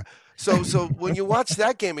 unfortunately, yeah. So when you watch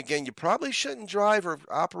that game again, you probably shouldn't drive or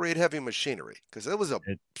operate heavy machinery because it was a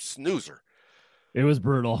snoozer. It was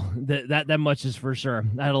brutal. That much is for sure.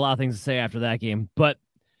 I had a lot of things to say after that game, but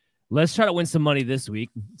let's try to win some money this week.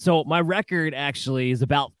 So my record actually is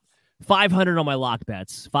about 500 on my lock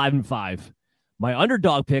bets, 5-5. My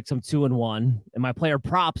underdog picks, I'm 2-1, and my player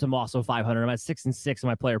props, I'm also 500. I'm at 6-6 on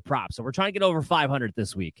my player props. So we're trying to get over 500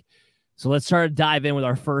 this week. So let's try to dive in with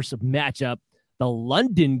our first matchup, the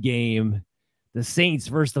London game, the Saints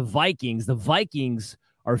versus the Vikings. The Vikings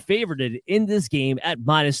are favored in this game at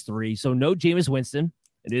 -3. So no Jameis Winston.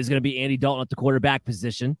 It is going to be Andy Dalton at the quarterback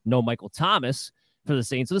position. No Michael Thomas for the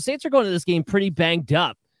Saints. So the Saints are going to this game pretty banged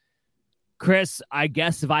up. Chris, I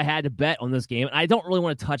guess if I had to bet on this game, I don't really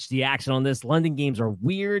want to touch the action on this. London games are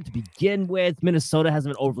weird to begin with. Minnesota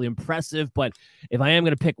hasn't been overly impressive, but if I am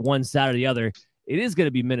going to pick one side or the other, it is going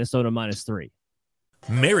to be Minnesota -3.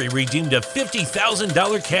 Mary redeemed a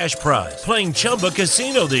 $50,000 cash prize playing Chumba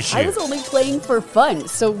Casino this year. I was only playing for fun,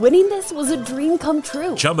 so winning this was a dream come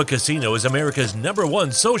true. Chumba Casino is America's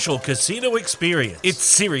 #1 social casino experience. It's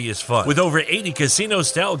serious fun. With over 80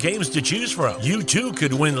 casino-style games to choose from, you too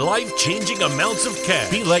could win life-changing amounts of cash.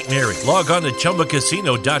 Be like Mary. Log on to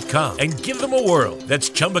ChumbaCasino.com and give them a whirl. That's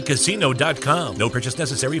ChumbaCasino.com. No purchase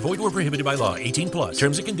necessary. Void or prohibited by law. 18+.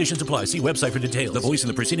 Terms and conditions apply. See website for details. The voice in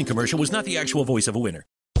the preceding commercial was not the actual voice of a winner.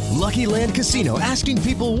 Lucky Land Casino, asking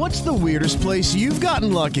people, what's the weirdest place you've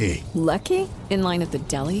gotten lucky? Lucky? In line at the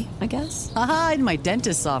deli, I guess? Aha, in my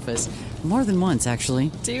dentist's office. More than once,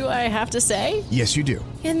 actually. Do I have to say? Yes, you do.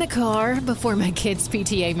 In the car before my kids'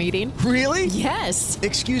 PTA meeting. Really? Yes.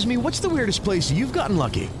 Excuse me, what's the weirdest place you've gotten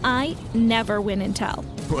lucky? I never win and tell.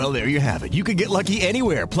 Well, there you have it. You can get lucky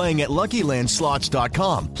anywhere, playing at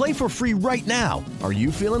LuckyLandSlots.com. Play for free right now. Are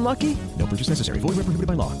you feeling lucky? No purchase necessary. Void where prohibited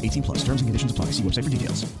by law. 18+. Terms and conditions apply. See website for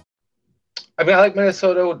details. I mean, I like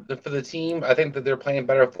Minnesota for the team. I think that they're playing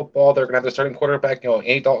better football. They're going to have their starting quarterback.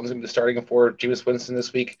 Andy Dalton's going to be starting for Jameis Winston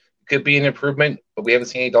this week. Could be an improvement, but we haven't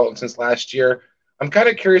seen Andy Dalton since last year. I'm kind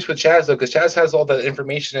of curious with Chaz, though, because Chaz has all the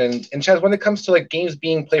information. And Chaz, when it comes to games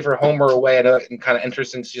being played for home or away, I know that kind of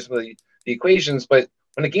enters into some of the equations, but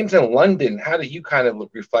when the game's in London, how do you kind of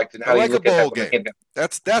reflect and how do you look at that game?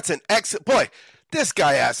 That's an excellent boy. This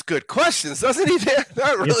guy asks good questions, doesn't he?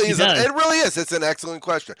 That really is. It really is. It's an excellent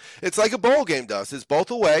question. It's like a bowl game does. It's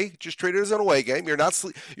both away. Just treat it as an away game.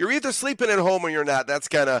 You're either sleeping at home or you're not.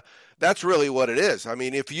 That's really what it is. I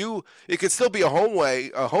mean, it could still be a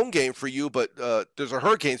home game for you, but there's a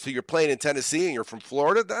hurricane, so you're playing in Tennessee and you're from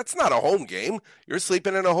Florida. That's not a home game. You're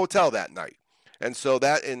sleeping in a hotel that night. And so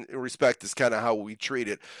that, in respect, is kind of how we treat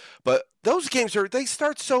it. But those games they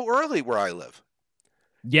start so early where I live.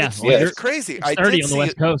 Yeah, it's crazy. It's 30 on the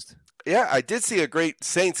West Coast. Yeah, I did see a great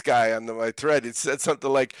Saints guy on my thread. It said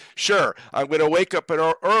something like, sure, I'm going to wake up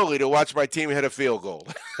early to watch my team hit a field goal.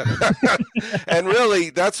 And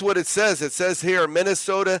really, that's what it says. It says here,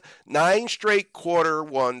 Minnesota, 9 straight quarter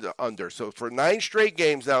one under. So for 9 straight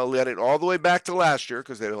games now, led it all the way back to last year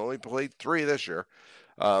because they only played 3 this year.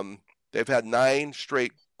 They've had 9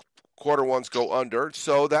 straight quarter ones go under.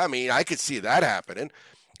 So, I could see that happening.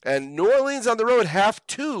 And New Orleans on the road, half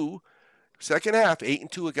 2, second half,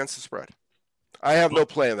 8-2 against the spread. I have no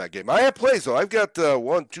play in that game. I have plays, though. I've got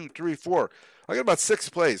 1, 2, 3, 4. I got about 6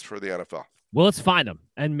 plays for the NFL. Well, let's find them.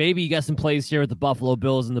 And maybe you got some plays here with the Buffalo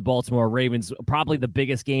Bills and the Baltimore Ravens. Probably the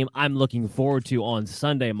biggest game I'm looking forward to on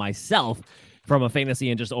Sunday myself from a fantasy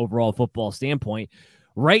and just overall football standpoint.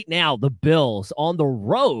 Right now, the Bills on the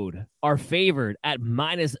road are favored at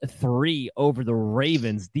 -3 over the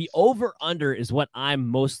Ravens. The over-under is what I'm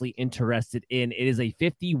mostly interested in. It is a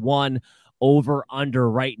 51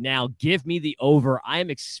 over-under right now. Give me the over. I am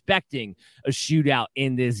expecting a shootout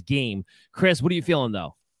in this game. Chris, what are you feeling,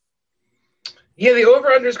 though? Yeah, the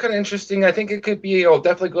over-under is kind of interesting. I think it could be,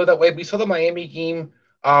 definitely go that way. We saw the Miami game.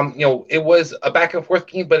 It was a back-and-forth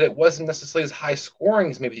game, but it wasn't necessarily as high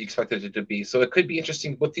scoring as maybe you expected it to be. So it could be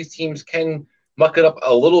interesting. Both these teams can muck it up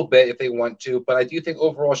a little bit if they want to, but I do think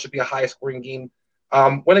overall it should be a high-scoring game.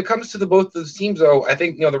 When it comes to both those teams, though, I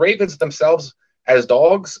think the Ravens themselves as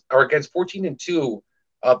dogs are against 14-2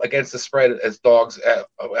 against the spread as dogs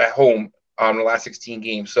at home in the last 16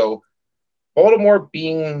 games. So Baltimore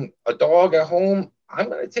being a dog at home, I'm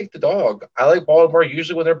going to take the dog. I like Baltimore.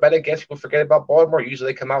 Usually when they're bet against, people forget about Baltimore.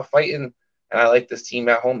 Usually they come out fighting, and I like this team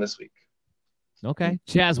at home this week. Okay.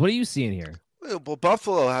 Chaz, what are you seeing here? Well,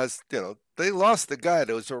 Buffalo has, they lost the guy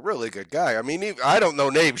that was a really good guy. I mean, I don't know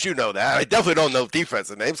names. You know that. I definitely don't know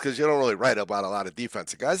defensive names because you don't really write about a lot of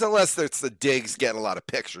defensive guys unless it's the Diggs getting a lot of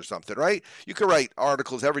picks or something, right? You could write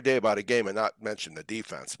articles every day about a game and not mention the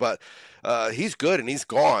defense. But he's good and he's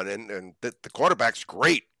gone. And the quarterback's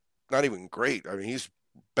great. Not even great. I mean, he's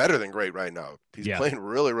better than great right now. He's playing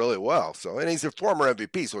really, really well. And he's a former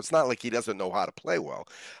MVP, so it's not like he doesn't know how to play well.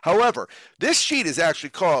 However, this sheet is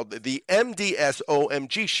actually called the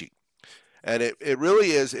MDS-OMG sheet. And it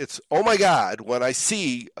really is, it's, oh my God, when I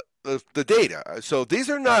see the data. So these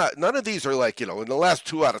are none of these are like, in the last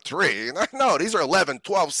 2 out of 3. No, these are 11,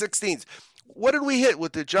 12, 16s. What did we hit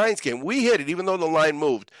with the Giants game? We hit it, even though the line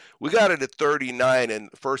moved. We got it at 39, and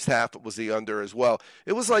the first half it was the under as well.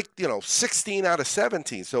 It was like, 16 out of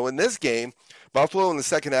 17. So in this game, Buffalo in the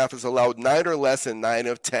second half has allowed 9 or less in 9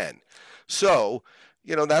 of 10. So,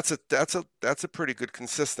 that's a pretty good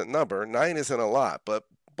consistent number. 9 isn't a lot, but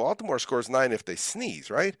Baltimore scores 9 if they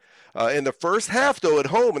sneeze, right? In the first half, though, at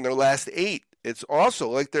home in their last 8, it's also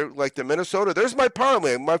like the Minnesota. There's my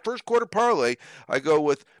parlay, my first quarter parlay. I go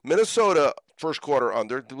with Minnesota first quarter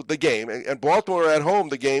under the game, and Baltimore at home.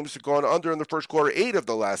 The game's gone under in the first quarter 8 of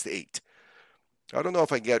the last 8. I don't know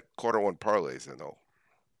if I can get quarter one parlays in though.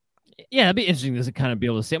 Yeah, it'd be interesting to kind of be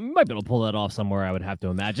able to see. We might be able to pull that off somewhere, I would have to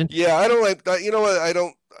imagine. Yeah, I don't like that. You know what?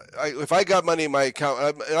 If I got money in my account,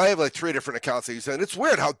 and I have like 3 different accounts that you said, it's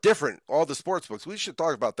weird how different all the sports books. We should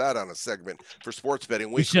talk about that on a segment for Sports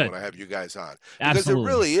Betting Weekly when I have you guys on. Because It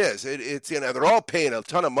really is. It's they're all paying a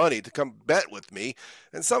ton of money to come bet with me,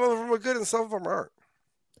 and some of them are good and some of them aren't.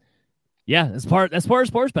 Yeah, that's part of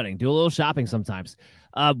sports betting. Do a little shopping sometimes.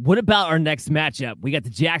 What about our next matchup? We got the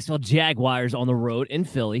Jacksonville Jaguars on the road in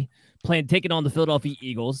Philly, taking on the Philadelphia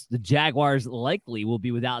Eagles. The Jaguars likely will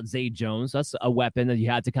be without Zay Jones. That's a weapon that you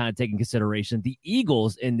had to kind of take in consideration. The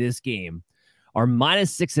Eagles in this game are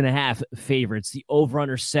 -6.5 favorites. The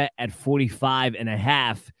over-under set at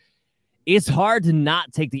 45.5. It's hard to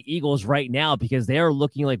not take the Eagles right now because they are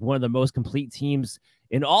looking like one of the most complete teams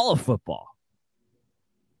in all of football.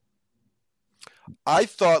 I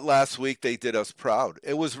thought last week they did us proud.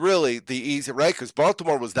 It was really the easy, right? Because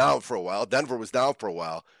Baltimore was down for a while. Denver was down for a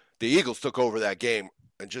while. The Eagles took over that game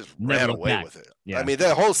and just ran away with it. Yeah. I mean,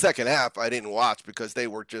 the whole second half I didn't watch because they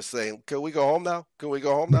were just saying, can we go home now? Can we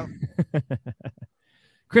go home now?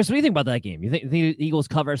 Chris, what do you think about that game? You think the Eagles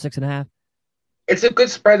cover 6.5? It's a good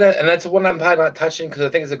spread, and that's one I'm probably not touching because I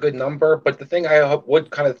think it's a good number. But the thing I hope would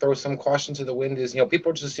kind of throw some caution to the wind is,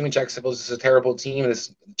 people are just assuming Jacksonville is a terrible team.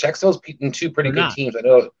 Jacksonville's beaten 2 pretty good teams. I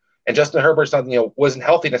know, and Justin Herbert's not, wasn't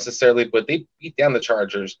healthy necessarily, but they beat down the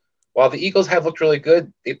Chargers. While the Eagles have looked really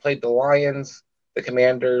good, they played the Lions, the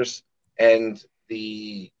Commanders, and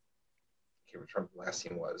I can't remember what the last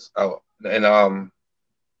team was.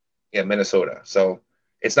 Minnesota. So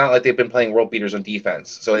it's not like they've been playing world beaters on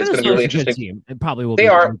defense. So it's going to be really interesting. Team. It probably will. They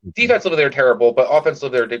are. Defensively, they're terrible, but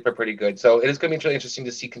offensively, they're pretty good. So it is going to be really interesting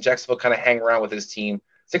to see Jacksonville kind of hang around with this team.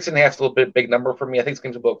 6.5 is a little bit big number for me. I think it's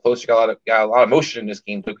going to be a little closer. Got a lot of motion in this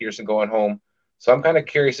game. Doug Peterson going home. So I'm kind of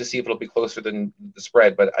curious to see if it'll be closer than the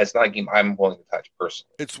spread, but it's not a game I'm willing to touch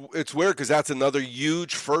personally. It's weird because that's another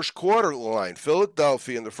huge first quarter line.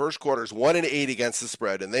 Philadelphia in the first quarter is 1-8 against the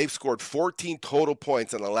spread, and they've scored 14 total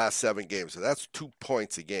points in the last 7 games. So that's 2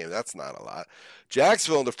 points a game. That's not a lot.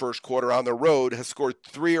 Jacksonville in the first quarter on the road has scored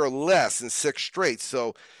 3 or less in 6 straight.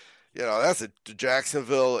 So, that's a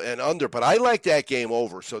Jacksonville and under. But I like that game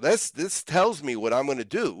over. So this tells me what I'm going to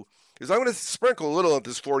do is I'm going to sprinkle a little of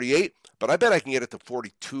this 48, but I bet I can get it to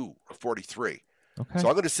 42 or 43. Okay. So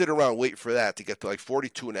I'm going to sit around and wait for that to get to like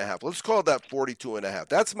 42.5. Let's call that 42.5.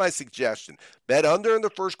 That's my suggestion. Bet under in the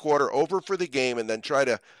first quarter, over for the game, and then try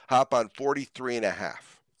to hop on 43.5.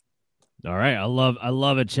 All right. I love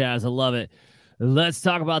it, Chaz. I love it. Let's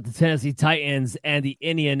talk about the Tennessee Titans and the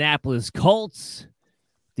Indianapolis Colts.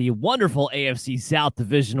 The wonderful AFC South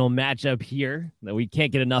divisional matchup here that we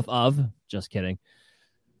can't get enough of. Just kidding.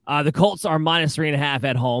 The Colts are -3.5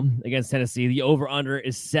 at home against Tennessee. The over-under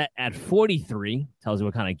is set at 43. Tells you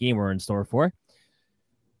what kind of game we're in store for.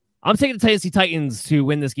 I'm taking the Tennessee Titans to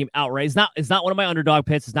win this game outright. It's not one of my underdog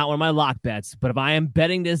picks. It's not one of my lock bets. But if I am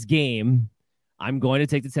betting this game, I'm going to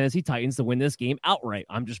take the Tennessee Titans to win this game outright.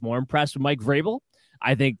 I'm just more impressed with Mike Vrabel.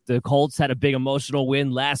 I think the Colts had a big emotional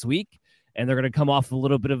win last week, and they're going to come off a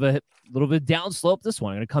little bit downslope this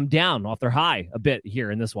one. They're going to come down off their high a bit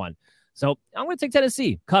here in this one. So I'm going to take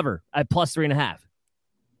Tennessee cover at +3.5. How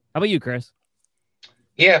about you, Chris?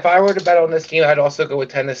 Yeah, if I were to bet on this game, I'd also go with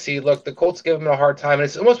Tennessee. Look, the Colts give them a hard time, and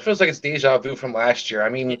it almost feels like it's deja vu from last year. I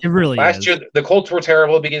mean, It really last is. year the Colts were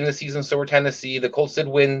terrible at the beginning of the season, so were Tennessee. The Colts did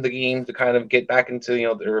win the game to kind of get back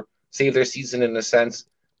into save their season in a sense,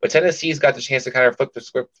 but Tennessee's got the chance to kind of flip the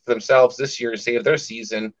script for themselves this year and save their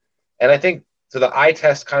season. And I think to the eye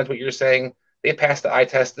test, kind of what you're saying, they passed the eye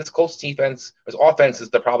test. This Colts defense, this offense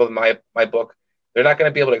is the problem in my book. They're not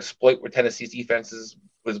going to be able to exploit where Tennessee's defense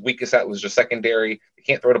was weakest at, was just secondary. They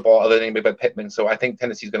can't throw the ball other than anybody but Pittman. So I think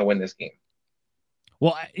Tennessee's going to win this game.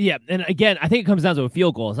 Well, yeah, and again, I think it comes down to a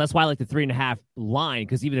field goal. So that's why I like the 3.5 line,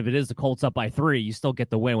 because even if it is the Colts up by 3, you still get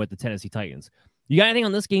the win with the Tennessee Titans. You got anything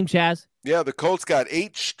on this game, Chaz? Yeah, the Colts got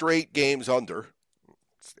 8 straight games under.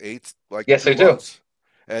 8, like yes, they do.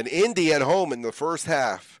 And Indy at home in the first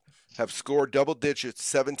half have scored double digits,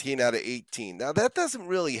 17 out of 18. Now that doesn't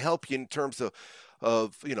really help you in terms of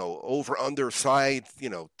over under side,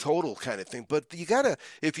 total kind of thing. But you gotta,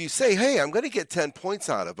 if you say, hey, I'm going to get 10 points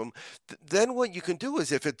out of them, then what you can do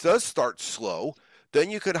is if it does start slow,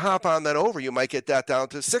 then you could hop on that over. You might get that down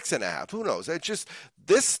to 6.5. Who knows? It's just,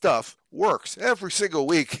 this stuff works every single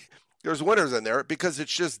week. There's winners in there because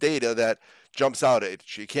it's just data that jumps out.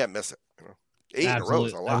 You can't miss it. 8 in a row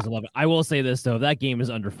is a lot. I will say this though, that game is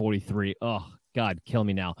under 43. Oh God, kill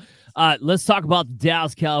me now. Let's talk about the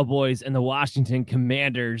Dallas Cowboys and the Washington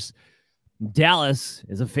Commanders. Dallas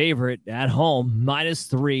is a favorite at home,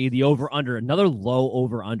 -3. The over/under, another low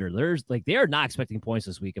over/under. They are not expecting points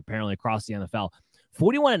this week, apparently, across the NFL.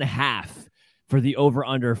 41.5 for the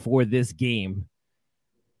over/under for this game.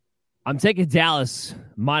 I'm taking Dallas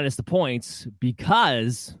minus the points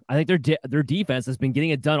because I think their defense has been getting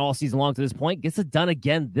it done all season long to this point. Gets it done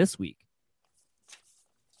again this week.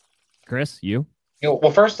 Chris, you?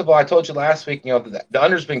 Well, first of all, I told you last week, the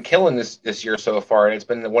under's been killing this year so far, and it's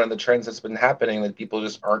been one of the trends that's been happening, that people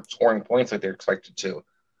just aren't scoring points like they're expected to.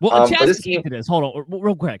 Well, Chaz can speak to this. Hold on,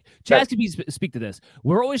 real quick. Chaz can speak to this.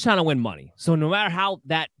 We're always trying to win money, so no matter how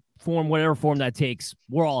that form, whatever form that takes,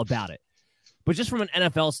 we're all about it. But just from an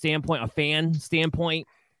NFL standpoint, a fan standpoint,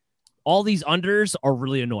 all these unders are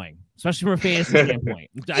really annoying, especially from a fantasy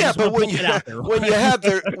standpoint. Yeah, but when you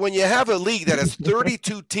have a league that has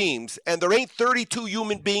 32 teams and there ain't 32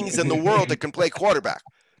 human beings in the world that can play quarterback,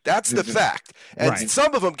 that's the fact. And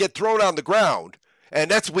some of them get thrown on the ground,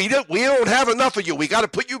 and that's we don't have enough of you. We got to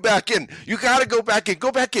put you back in. You got to go back in.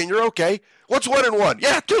 Go back in. You're okay. What's 1 and 1?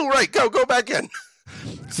 Yeah, 2. Right. Go back in.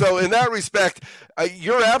 So in that respect,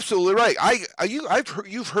 you're absolutely right.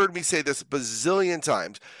 You've heard me say this a bazillion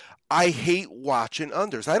times. I hate watching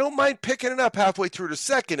unders. I don't mind picking it up halfway through the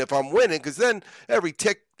second if I'm winning, because then every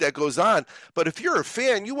tick that goes on. But if you're a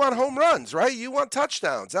fan, you want home runs, right? You want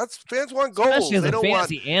touchdowns. Fans want goals. Especially as a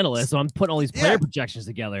fantasy analyst, so I'm putting all these player projections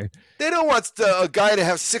together. They don't want a guy to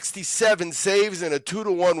have 67 saves and a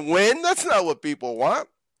 2-1 win. That's not what people want.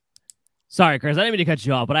 Sorry, Chris. I didn't mean to cut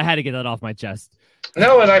you off, but I had to get that off my chest.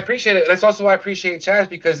 No, and I appreciate it. That's also why I appreciate Chaz,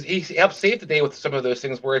 because he helps save the day with some of those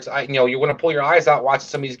things where it's, you want to pull your eyes out watching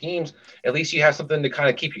some of these games. At least you have something to kind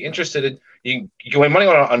of keep you interested. You win money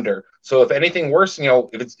on an under. So if anything worse,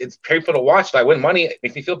 if it's painful to watch, if I win money, it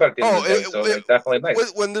makes me feel better. So it's definitely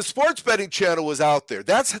nice. When the sports betting channel was out there,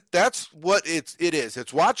 that's what it is.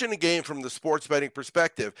 It's watching a game from the sports betting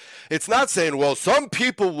perspective. It's not saying, well, some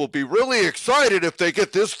people will be really excited if they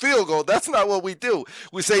get this field goal. That's not what we do.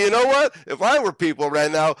 We say, you know what? If I were people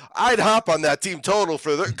right now, I'd hop on that team total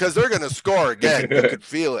because they're going to score again. You could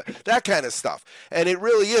feel it. That kind of stuff. And it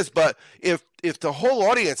really is. But if the whole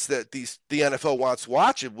audience that the NFL wants to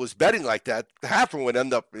watch it was betting like that, half of them would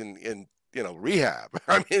end up in rehab.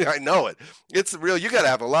 I mean, I know it. It's real. You got to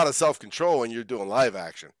have a lot of self-control when you're doing live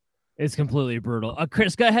action. It's completely brutal.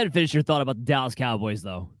 Chris, go ahead and finish your thought about the Dallas Cowboys,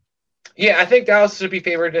 though. Yeah, I think Dallas should be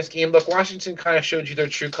favored in this game. Look, Washington kind of showed you their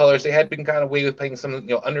true colors. They had been kind of way with playing some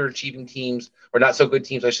underachieving teams, or not so good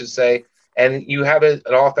teams, I should say. And you have an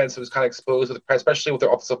offense that was kind of exposed, especially with their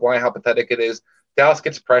offensive line, how pathetic it is. Dallas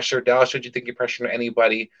gets pressure. Dallas showed you think you pressure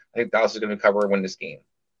anybody. I think Dallas is going to cover and win this game.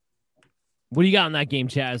 What do you got on that game,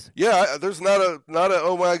 Chaz? Yeah, there's not a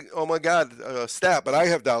oh my god stat, but I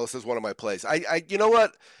have Dallas as one of my plays. I you know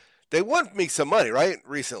what? They won me some money, right?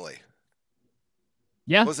 Recently.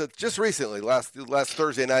 Yeah. Was it just recently, last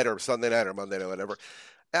Thursday night or Sunday night or Monday night, whatever?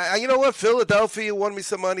 You know what? Philadelphia won me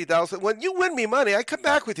some money. Dallas. When you win me money, I come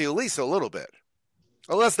back with you at least a little bit.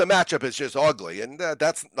 Unless the matchup is just ugly, and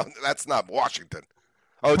that's not Washington.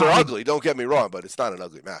 Oh, they're ugly, don't get me wrong, but it's not an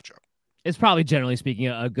ugly matchup. It's probably, generally speaking,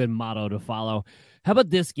 a good motto to follow. How about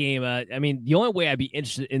this game? The only way I'd be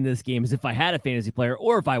interested in this game is if I had a fantasy player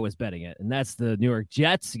or if I was betting it, and that's the New York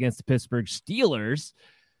Jets against the Pittsburgh Steelers.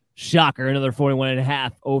 Shocker, another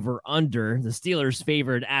 41.5 over under. The Steelers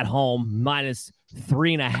favored at home, minus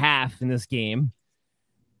 3.5 in this game.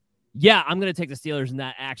 Yeah, I'm going to take the Steelers in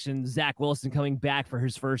that action. Zach Wilson coming back for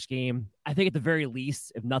his first game. I think at the very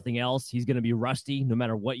least, if nothing else, he's going to be rusty no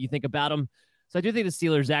matter what you think about him. So I do think the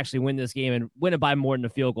Steelers actually win this game and win it by more than a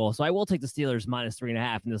field goal. So I will take the Steelers minus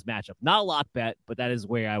 3.5 in this matchup. Not a lock bet, but that is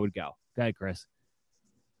where I would go. Go ahead, Chris.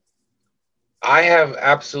 I have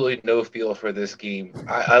absolutely no feel for this game.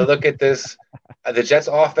 I look at this, the Jets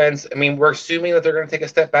offense. I mean, we're assuming that they're going to take a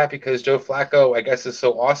step back because Joe Flacco, I guess, is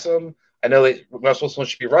so awesome. I know that Russell Wilson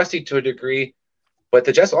should be rusty to a degree, but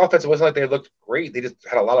the Jets offense, it wasn't like they looked great. They just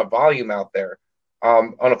had a lot of volume out there.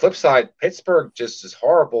 On the flip side, Pittsburgh just is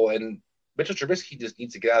horrible, and Mitchell Trubisky just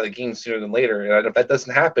needs to get out of the game sooner than later. And if that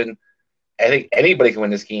doesn't happen, I think anybody can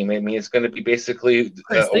win this game. I mean, it's going to be basically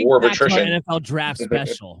a war of attrition. NFL draft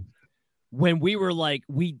special. When we were like,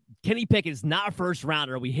 Kenny Pickett's not a first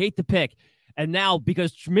rounder. We hate the pick. And now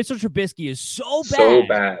because Mitchell Trubisky is so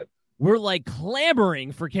bad, we're like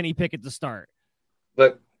clamoring for Kenny Pickett to start.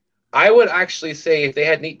 But I would actually say if they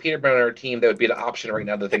had Nate Peterman on our team, that would be the option right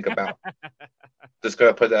now to think about. Just going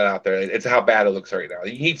to put that out there. It's how bad it looks right now.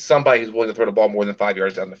 You need somebody who's willing to throw the ball more than 5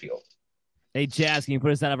 yards down the field. Hey, Jazz, can you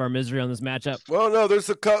put us out of our misery on this matchup? Well, no, there's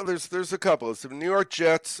a couple. It's the New York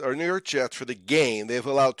Jets for the game. They've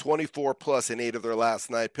allowed 24 plus in 8 of their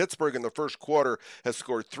last 9. Pittsburgh in the first quarter has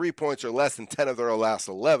scored 3 points or less in 10 of their last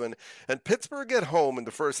 11. And Pittsburgh at home in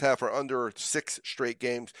the first half are under 6 straight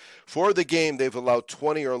games. For the game, they've allowed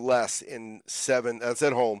 20 or less in 7. That's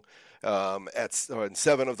at home. In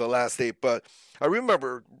 7 of the last 8. But I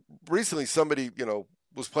remember recently somebody,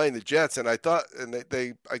 was playing the Jets, and I thought, and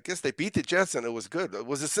I guess they beat the Jets, and it was good.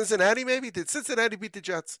 Was it Cincinnati? Maybe did Cincinnati beat the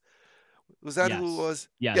Jets? Was that who it was?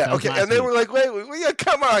 Yes, yeah. Okay, and they were like, "Wait,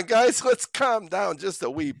 come on, guys, let's calm down just a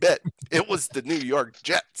wee bit." It was the New York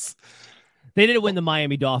Jets. They didn't win the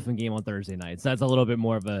Miami Dolphin game on Thursday night, so that's a little bit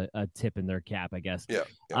more of a tip in their cap, I guess.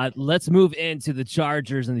 Yeah. Let's move into the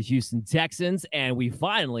Chargers and the Houston Texans, and we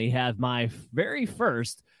finally have my very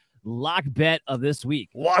first lock bet of this week.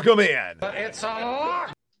 Lock them in. It's a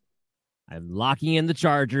lock. I'm locking in the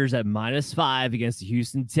Chargers at -5 against the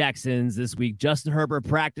Houston Texans this week. Justin Herbert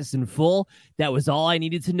practiced in full. That was all I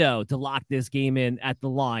needed to know to lock this game in at the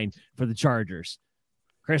line for the Chargers.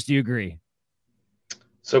 Chris, do you agree?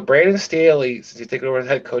 So Brandon Staley, since he's taken over as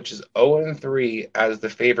head coach, is 0-3 as the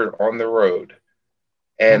favorite on the road.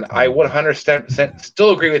 And I 100%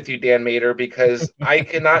 still agree with you, Dan Mader, because I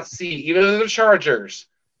cannot see, even though the Chargers,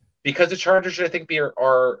 because the Chargers, I think,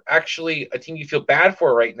 are actually a team you feel bad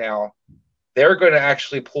for right now, they're going to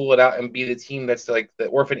actually pull it out and be the team that's like the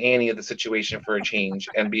Orphan Annie of the situation for a change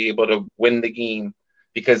and be able to win the game,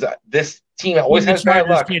 because this team always has bad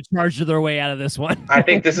luck. Can't charge their way out of this one. I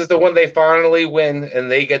think this is the one they finally win,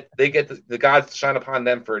 and they get the gods shine upon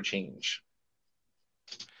them for a change.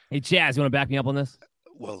 Hey, Chaz, you want to back me up on this?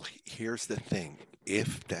 Well, here's the thing.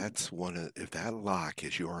 If that lock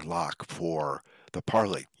is your lock for the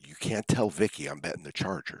parlay, you can't tell Vicky I'm betting the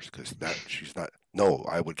Chargers, because she's not. No,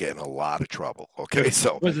 I would get in a lot of trouble. Okay,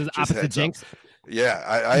 so was this opposite jinx? Yeah,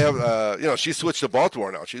 I have. She switched to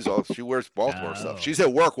Baltimore now. She wears Baltimore stuff. She's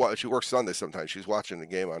at work. She works Sunday sometimes. She's watching the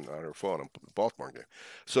game on her phone, on the Baltimore game.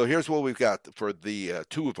 So here's what we've got for the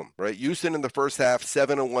 2 of them. Right, Houston in the first half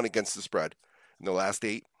 7-1 against the spread in the last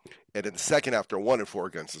 8, and in the second half they're 1-4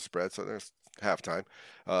 against the spread. So there's halftime,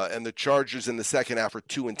 and the Chargers in the second half are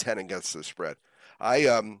 2-10 against the spread.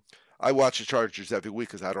 I watch the Chargers every week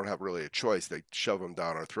because I don't have really a choice. They shove them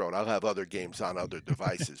down our throat. I'll have other games on other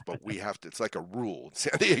devices, but we have to. It's like a rule in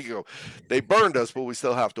San Diego. They burned us, but we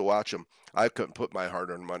still have to watch them. I couldn't put my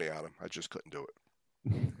hard-earned money on them. I just couldn't do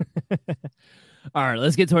it. All right,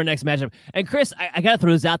 let's get to our next matchup. And Chris, I got to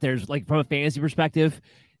throw this out there. Like, from a fantasy perspective,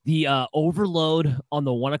 the overload on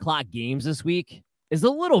the 1 o'clock games this week is a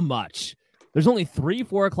little much. There's only 3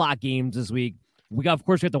 4 o'clock games this week. Of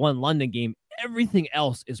course, we got the one London game. Everything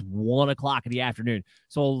else is 1 o'clock in the afternoon.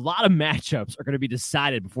 So a lot of matchups are going to be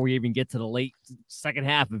decided before you even get to the late second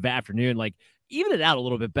half of the afternoon. Like, even it out a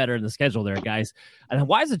little bit better in the schedule there, guys. And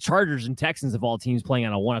why is the Chargers and Texans of all teams playing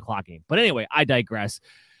on a 1 o'clock game? But anyway, I digress.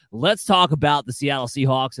 Let's talk about the Seattle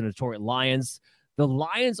Seahawks and Detroit Lions. The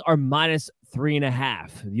Lions are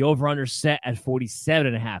 -3.5. The over-under set at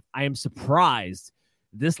 47.5. I am surprised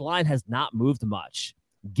this line has not moved much,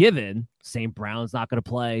 given St. Brown's not going to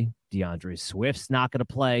play, DeAndre Swift's not going to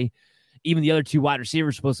play. Even the other 2 wide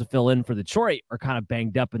receivers supposed to fill in for Detroit are kind of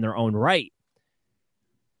banged up in their own right.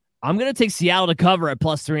 I'm going to take Seattle to cover at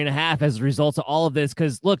 +3.5 as a result of all of this,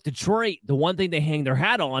 because, look, Detroit, the one thing they hang their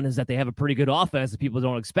hat on is that they have a pretty good offense that people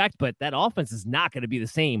don't expect, but that offense is not going to be the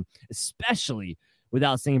same, especially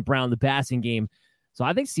without St. Brown in the passing game. So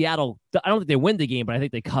I think Seattle, I don't think they win the game, but I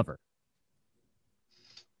think they cover.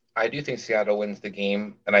 I do think Seattle wins the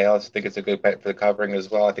game, and I also think it's a good bet for the covering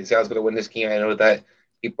as well. I think Seattle's going to win this game. I know that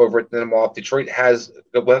people have written them off. Detroit has,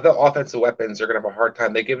 with the offensive weapons, they're going to have a hard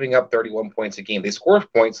time. They're giving up 31 points a game. They score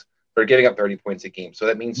points, but they're giving up 30 points a game. So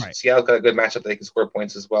that means Seattle's got a good matchup. They can score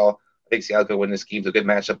points as well. I think Seattle's going to win this game. It's a good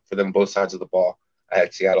matchup for them, both sides of the ball. I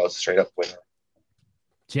had Seattle as a straight-up winner.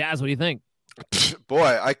 Jazz, what do you think?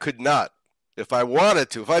 Boy, I could not. If I wanted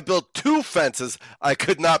to, if I built 2 fences, I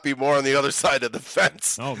could not be more on the other side of the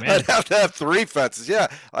fence. Oh, man. I'd have to have 3 fences. Yeah,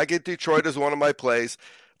 I get Detroit as one of my plays.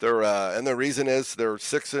 They're and the reason is they're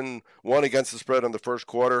 6-1 against the spread in the first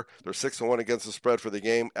quarter. They're 6-1 against the spread for the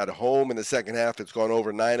game. At home in the second half, it's gone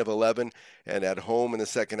over 9 of 11. And at home in the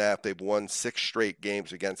second half, they've won 6 straight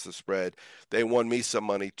games against the spread. They won me some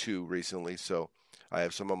money, too, recently. So I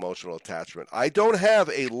have some emotional attachment. I don't have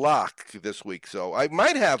a lock this week, so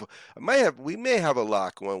we may have a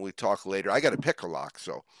lock when we talk later. I got to pick a lock,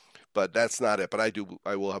 but that's not it. But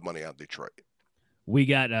I will have money on Detroit. We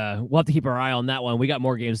got we'll have to keep our eye on that one. We got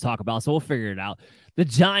more games to talk about, so we'll figure it out. The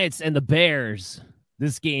Giants and the Bears.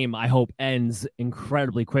 This game, I hope, ends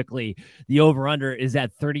incredibly quickly. The over-under is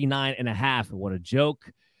at 39.5. What a joke.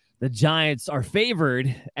 The Giants are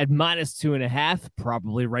favored at -2.5,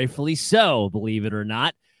 probably rightfully so, believe it or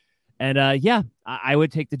not. And I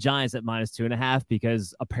would take the Giants at -2.5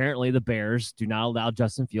 because apparently the Bears do not allow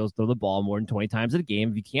Justin Fields to throw the ball more than 20 times in a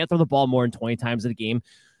game. If you can't throw the ball more than 20 times in a game,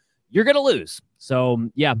 you're going to lose. So,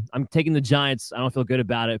 yeah, I'm taking the Giants. I don't feel good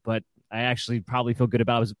about it, but I actually probably feel good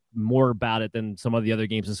about it. More about it than some of the other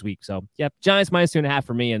games this week. So, yeah, Giants -2.5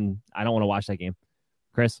 for me, and I don't want to watch that game.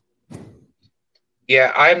 Chris?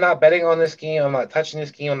 Yeah, I'm not betting on this game. I'm not touching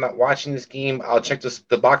this game. I'm not watching this game. I'll check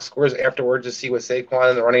the box scores afterwards to see what Saquon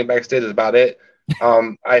and the running backs did. Is about it.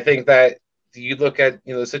 I think that you look at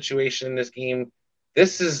the situation in this game.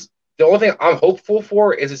 This is the only thing I'm hopeful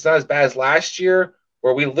for is it's not as bad as last year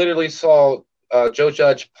where we literally saw Joe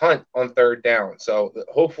Judge punt on 3rd down. So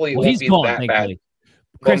hopefully it won't be that bad.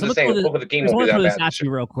 Chris, I'm just saying, hopefully the game won't be that bad.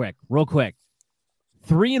 Real quick.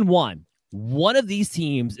 3-1. One of these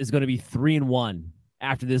teams is going to be 3-1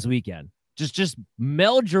 after this weekend. Just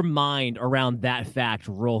meld your mind around that fact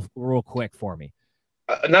real quick for me.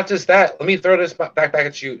 Not just that. Let me throw this back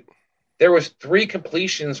at you. There was 3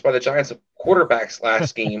 completions by the Giants quarterbacks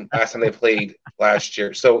last time they played last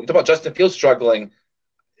year. So you talk about Justin Fields struggling.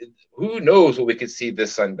 Who knows what we could see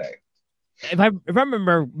this Sunday? If I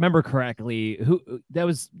remember correctly,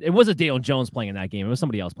 it wasn't Daniel Jones playing in that game. It was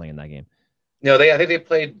somebody else playing in that game. No, I think they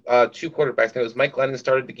played 2 quarterbacks. I think it was Mike Glennon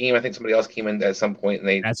started the game. I think somebody else came in at some point,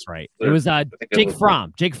 and That's right. It was Jake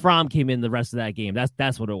Fromm. Jake Fromm came in the rest of that game.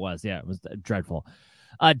 That's what it was. Yeah, it was dreadful.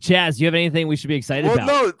 Chaz, do you have anything we should be excited about?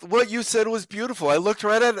 No, what you said was beautiful. I looked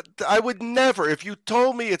right at it. I would never, if you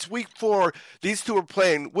told me it's week 4, these 2 are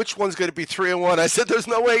playing, which one's going to be 3-1? I said there's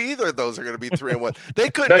no way either of those are going to be 3-1.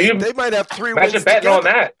 They could. They might have 3 wins. Imagine betting on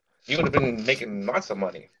that. You would have been making lots of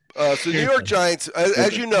money. So New York Giants,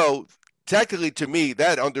 as you know, technically, to me,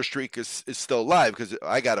 that understreak is still alive because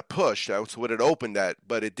I got a push. That's what it opened at,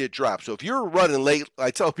 but it did drop. So if you're running late,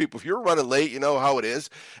 I tell people, if you're running late, you know how it is,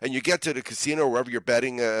 and you get to the casino, wherever you're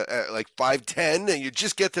betting at like 5-10, and you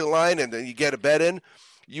just get to the line, and then you get a bet in,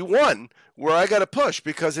 you won, where I got a push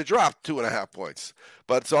because it dropped 2.5 points.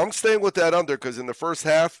 But so I'm staying with that under because in the first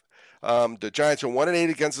half, the Giants are 1-8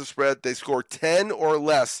 against the spread. They score 10 or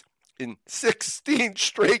less in 16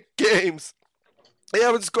 straight games. They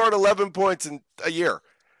haven't scored 11 points in a year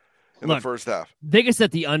in the first half. They could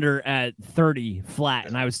set the under at 30 flat,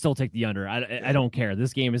 and I would still take the under. I don't care.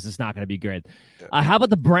 This game is just not going to be good. How about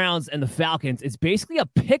the Browns and the Falcons? It's basically a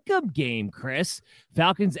pick-up game, Chris.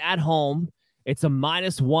 Falcons at home. It's a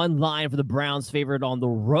 -1 line for the Browns, favored on the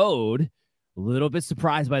road. A little bit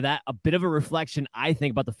surprised by that. A bit of a reflection, I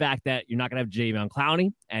think, about the fact that you're not going to have Jadeveon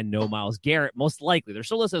Clowney and no Myles Garrett, most likely. They're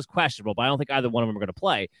still listed as questionable, but I don't think either one of them are going to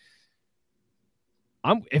play.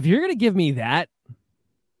 If you're going to give me that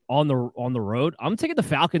on the road, I'm taking the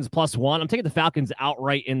Falcons +1. I'm taking the Falcons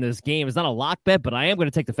outright in this game. It's not a lock bet, but I am going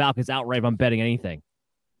to take the Falcons outright if I'm betting anything.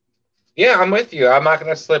 Yeah, I'm with you. I'm not going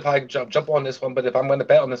to necessarily probably jump on this one, but if I'm going to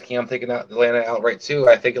bet on this game, I'm taking Atlanta outright too.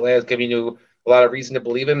 I think Atlanta's giving you a lot of reason to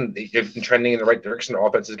believe in. They've been trending in the right direction. Their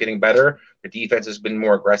offense is getting better. Their defense has been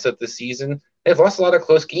more aggressive this season. They've lost a lot of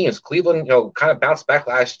close games. Cleveland, kind of bounced back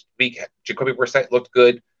last week. Jacoby Brissett looked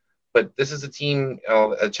good. But this is a team,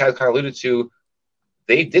 as Chad kind of alluded to,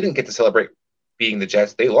 they didn't get to celebrate beating the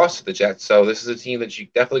Jets. They lost to the Jets. So this is a team that you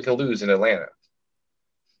definitely can lose in Atlanta.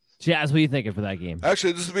 Jazz, what are you thinking for that game?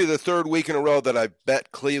 Actually, this will be the third week in a row that I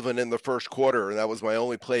bet Cleveland in the first quarter, and that was my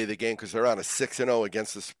only play of the game because they're on a 6-0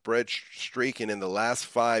 against the spread streak, and in the last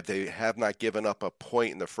 5, they have not given up a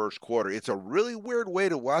point in the first quarter. It's a really weird way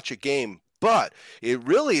to watch a game, but it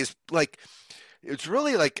really is like it's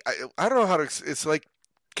really like I don't know how to. It's like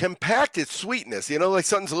compacted sweetness, like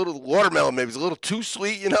something's a little watermelon, maybe it's a little too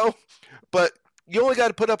sweet, but. You only got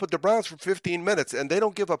to put up with the Browns for 15 minutes, and they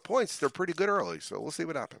don't give up points. They're pretty good early, so we'll see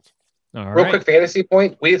what happens. Real quick fantasy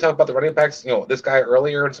point. We didn't talk about the running backs, this guy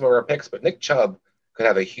earlier in some of our picks, but Nick Chubb could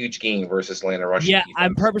have a huge game versus Atlanta rushing defense.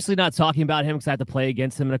 I'm purposely not talking about him because I have to play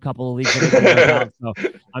against him in a couple of leagues. So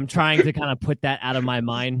I'm trying to kind of put that out of my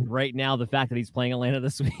mind right now, the fact that he's playing Atlanta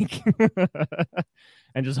this week.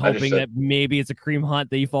 And just hoping that maybe it's a Kareem Hunt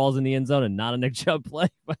that he falls in the end zone and not a Nick Chubb play.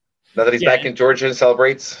 But now that he's back in Georgia and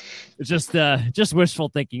celebrates. It's just wishful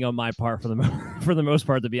thinking on my part for the most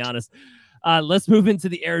part, to be honest. Let's move into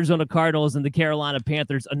the Arizona Cardinals and the Carolina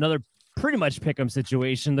Panthers. Another pretty much pick 'em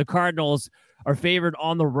situation. The Cardinals are favored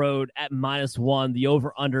on the road at -1. The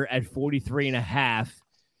over/under at 43.5.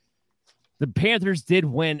 The Panthers did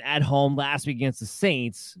win at home last week against the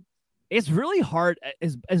Saints. It's really hard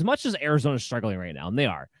as much as Arizona's struggling right now, and they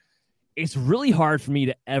are. It's really hard for me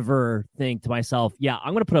to ever think to myself, yeah,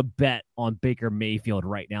 I'm going to put a bet on Baker Mayfield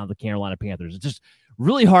right now, the Carolina Panthers. It's just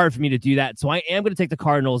really hard for me to do that. So I am going to take the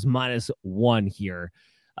Cardinals -1 here.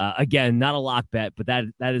 Again, not a lock bet, but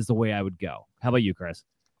that is the way I would go. How about you, Chris?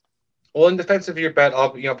 Well, in defense of your bet, I'll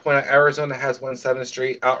point out Arizona has won 7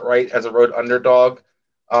 straight outright as a road underdog.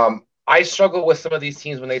 I struggle with some of these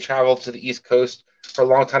teams when they travel to the East Coast. For a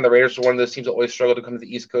long time, the Raiders were one of those teams that always struggle to come to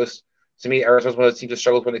the East Coast. To me, Arizona's one of those teams that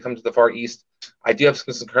struggles when they come to the far East. I do have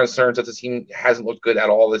some concerns that the team hasn't looked good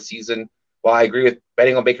at all this season. While I agree with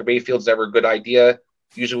betting on Baker Mayfield is never a good idea,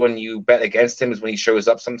 usually when you bet against him is when he shows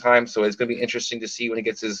up sometimes. So it's going to be interesting to see when he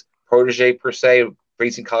gets his protege, per se,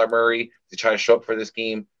 facing Kyler Murray to try to show up for this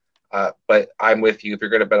game. But I'm with you. If you're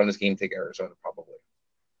going to bet on this game, take Arizona probably.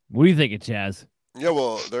 What do you think, Chaz? Yeah,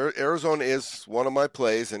 well, Arizona is one of my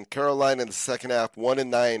plays, and Carolina in the second half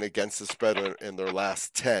 1-9 against the spread in their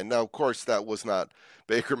last 10. Now, of course, that was not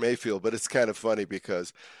Baker Mayfield, but it's kind of funny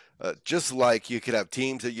because just like you could have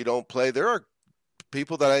teams that you don't play, there are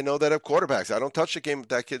people that I know that have quarterbacks. I don't touch the game if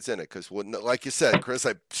that kid's in it because, like you said, Chris,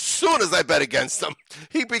 as soon as I bet against him,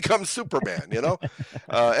 he becomes Superman,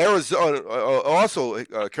 Arizona, also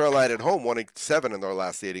Carolina at home, 1-7 in their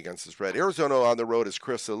last 8 against the spread. Arizona on the road, as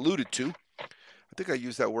Chris alluded to. I think I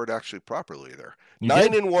used that word actually properly there.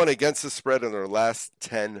 9-1 against the spread in their last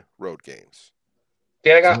 10 road games.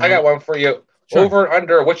 Yeah, I got one for you. Sure. Over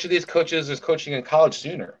under, which of these coaches is coaching in college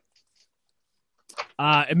sooner?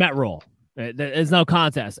 Matt Rule. There's no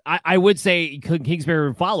contest. I would say Kingsbury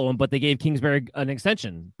would follow him, but they gave Kingsbury an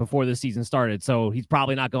extension before the season started, so he's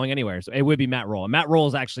probably not going anywhere. So it would be Matt Rule. And Matt Rule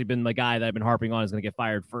has actually been the guy that I've been harping on is going to get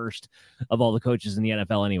fired first of all the coaches in the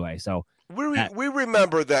NFL anyway. So we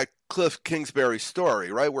remember that Cliff Kingsbury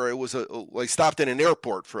story, right? Where it was stopped in an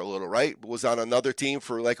airport for a little, right? Was on another team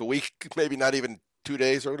for like a week, maybe not even 2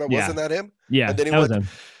 days or whatever. Yeah. Wasn't that him? Yeah, and then he went, was him.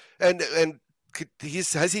 And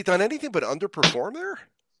has he done anything but underperform there?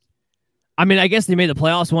 I mean, I guess they made the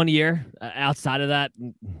playoffs 1 year. Outside of that,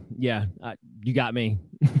 yeah, you got me.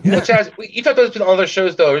 Well, Chaz, you talked about this on other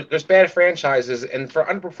shows, though. There's bad franchises, and for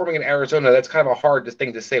underperforming in Arizona, that's kind of a hard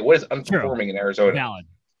thing to say. What is underperforming in Arizona? Valid.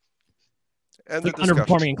 And like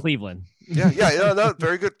underperforming in Cleveland. Yeah, no,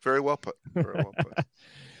 very good. Very well put.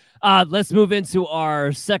 Let's move into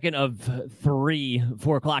our second of 3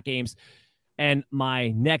 4:00 games. And my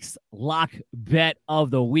next lock bet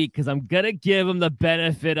of the week, because I'm going to give him the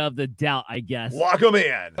benefit of the doubt, I guess. Lock him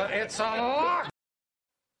in. It's a lock.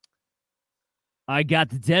 I got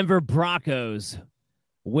the Denver Broncos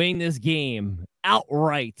winning this game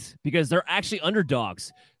outright because they're actually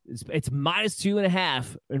underdogs. It's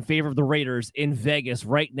 -2.5 in favor of the Raiders in Vegas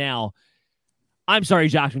right now. I'm sorry,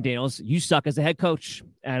 Josh McDaniels, you suck as a head coach,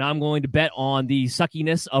 and I'm going to bet on the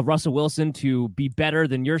suckiness of Russell Wilson to be better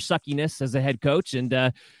than your suckiness as a head coach, and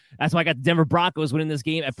that's why I got the Denver Broncos winning this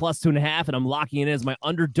game at +2.5, and I'm locking it in as my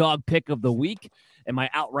underdog pick of the week and my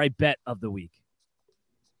outright bet of the week.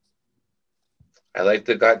 I like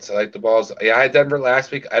the guts. I like the balls. Yeah, I had Denver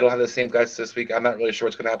last week. I don't have the same guts this week. I'm not really sure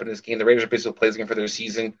what's going to happen in this game. The Raiders are basically playing for their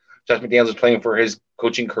season. Josh McDaniels is playing for his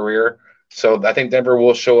coaching career. So I think Denver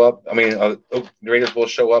will show up. I mean, the Raiders will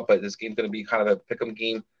show up, but this game's going to be kind of a pick-em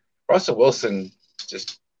game. Russell Wilson,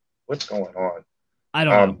 just what's going on? I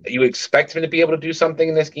don't know. You expect him to be able to do something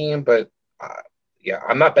in this game, but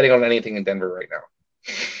I'm not betting on anything in Denver right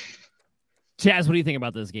now. Chaz, what do you think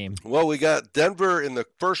about this game? Well, we got Denver in the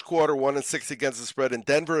first quarter, 1-6 against the spread, and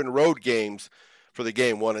Denver in road games for the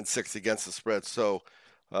game, 1-6 against the spread. So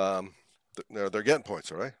they're getting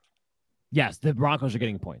points, all right? Yes, the Broncos are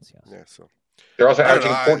getting points. Yes. Yeah. So they're also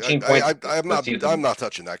averaging 14 points. I'm not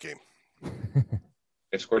touching that game.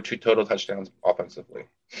 They scored 2 total touchdowns offensively.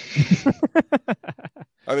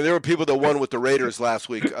 I mean, there were people that won with the Raiders last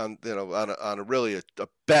week on a really a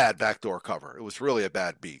bad backdoor cover. It was really a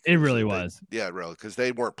bad beat. It really was. Yeah, really, because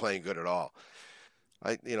they weren't playing good at all.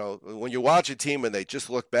 When you watch a team and they just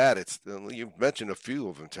look bad, you've mentioned a few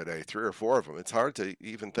of them today, 3 or 4 of them. It's hard to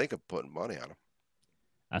even think of putting money on them.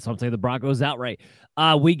 That's what I'm saying. The Broncos outright.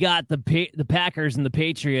 We got the Packers and the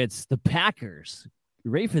Patriots. The Packers,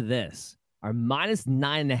 you ready for this? Are minus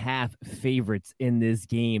 9.5 favorites in this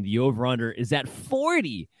game. The over-under is at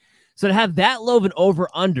 40. So to have that low of an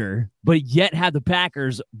over-under, but yet have the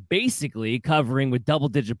Packers basically covering with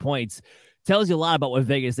double-digit points tells you a lot about what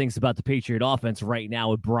Vegas thinks about the Patriot offense right now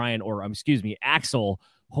with Axel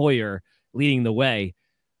Hoyer leading the way.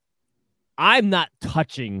 I'm not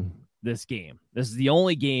touching this game. This is the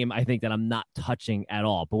only game I think that I'm not touching at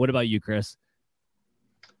all. But what about you, Chris?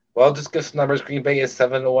 Well, just give some numbers. Green Bay is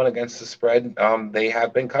 7-1 against the spread. They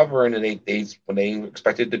have been covering, and when they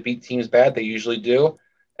expected to beat teams bad, they usually do.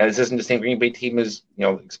 And this isn't the same Green Bay team as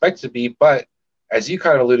expected to be. But as you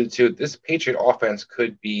kind of alluded to, this Patriot offense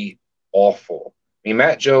could be awful. I mean,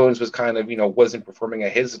 Matt Jones was kind of wasn't performing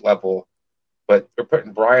at his level, but they're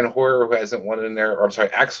putting Brian Hoyer, who hasn't won in there, or I'm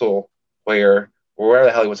sorry, Axel Hoyer, or whatever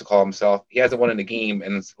the hell he wants to call himself. He hasn't won in a game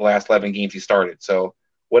in the last 11 games he started. So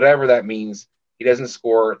whatever that means. He doesn't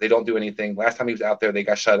score. They don't do anything. Last time he was out there, they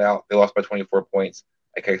got shut out. They lost by 24 points.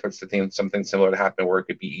 I can expect something similar to happen where it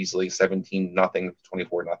could be easily 17-0,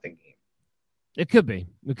 24-0 game. It could be.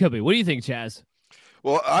 What do you think, Chaz?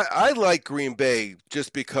 Well, I like Green Bay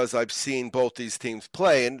just because I've seen both these teams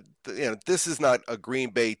play. And, this is not a Green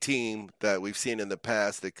Bay team that we've seen in the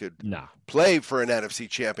past that could play for an NFC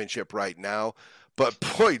championship right now. But,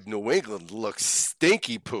 boy, New England looks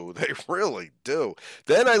stinky poo. They really do.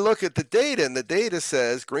 Then I look at the data, and the data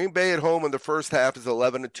says Green Bay at home in the first half is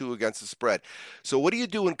 11-2 against the spread. So what do you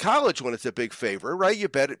do in college when it's a big favorite, right? You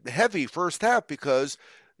bet it heavy first half because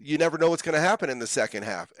you never know what's going to happen in the second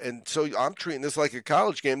half. And so I'm treating this like a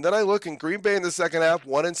college game. Then I look in Green Bay in the second half,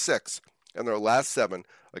 1-6, and their last 7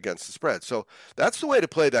 against the spread. So that's the way to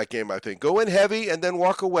play that game, I think. Go in heavy and then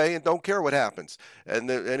walk away and don't care what happens. And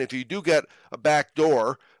if you do get a back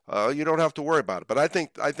door, you don't have to worry about it. But I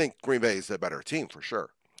think Green Bay is a better team for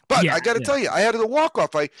sure. But I got to tell you, I had the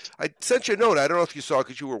walk-off. I sent you a note. I don't know if you saw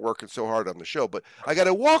because you were working so hard on the show, but I got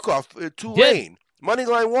a walk-off, Tulane,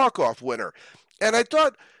 moneyline walk-off winner. And I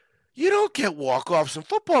thought, you don't get walk-offs in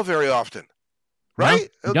football very often, right?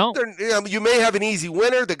 No, you don't. You may have an easy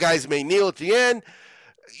winner. The guys may kneel at the end.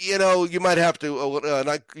 You might have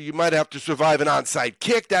to survive an onside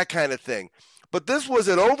kick, that kind of thing. But this was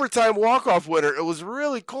an overtime walk-off winner. It was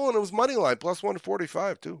really cool, and it was money line, plus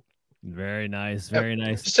 145, too. Very nice, very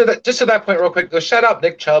nice. Just to that point real quick, shut up,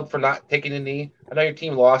 Nick Chubb, for not taking a knee. I know your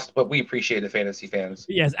team lost, but we appreciate it, fantasy fans.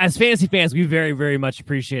 Yes, as fantasy fans, we very, very much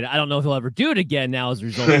appreciate it. I don't know if he'll ever do it again now as a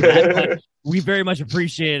result of that, but we very much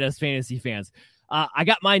appreciate it as fantasy fans. I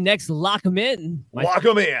got my next lock 'em in. Lock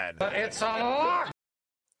 'em in. It's a lock.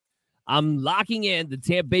 I'm locking in the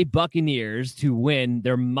Tampa Bay Buccaneers to win.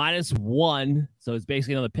 They're -1, so it's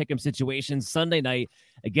basically another pick 'em situation Sunday night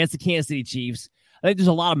against the Kansas City Chiefs. I think there's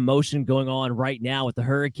a lot of motion going on right now with the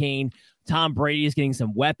Hurricane. Tom Brady is getting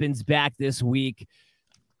some weapons back this week.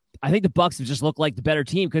 I think the Bucs have just looked like the better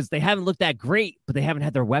team because they haven't looked that great, but they haven't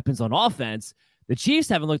had their weapons on offense. The Chiefs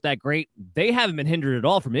haven't looked that great. They haven't been hindered at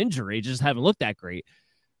all from injury, just haven't looked that great.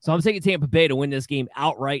 So I'm taking Tampa Bay to win this game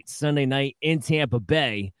outright Sunday night in Tampa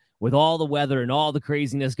Bay with all the weather and all the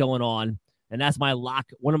craziness going on. And that's my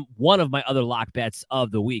lock, one of my other lock bets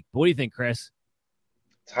of the week. But what do you think, Chris?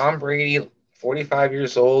 Tom Brady, 45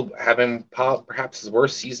 years old, having perhaps his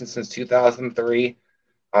worst season since 2003.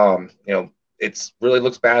 It's really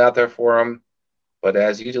looks bad out there for him. But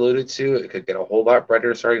as you alluded to, it could get a whole lot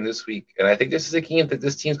brighter starting this week. And I think this is a game that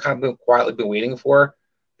this team's kind of quietly been waiting for.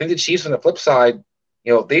 I think the Chiefs, on the flip side,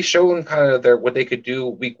 they've shown kind of what they could do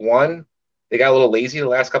week 1. They got a little lazy the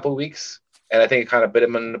last couple of weeks, and I think it kind of bit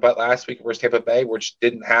them in the butt last week versus Tampa Bay, which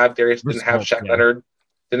didn't have Darius, didn't have Shaq Leonard,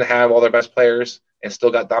 didn't have all their best players, and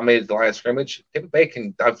still got dominated the line of scrimmage. Tampa Bay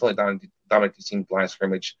can definitely dominate the team line of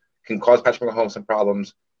scrimmage, can cause Patrick Mahomes some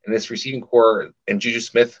problems, and this receiving core and Juju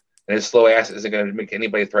Smith and his slow ass isn't going to make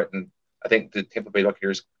anybody threatened. I think the Tampa Bay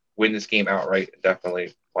Buccaneers win this game outright and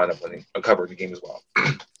definitely wind up winning, covering the game as well.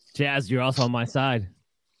 Jazz, you're also on my side.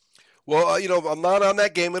 Well, I'm not on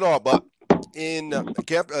that game at all, but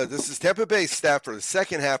This is Tampa Bay stat for the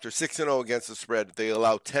second half. They're 6-0 against the spread. They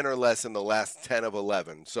allow 10 or less in the last 10 of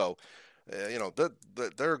 11. So,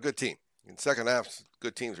 they're a good team. In second half,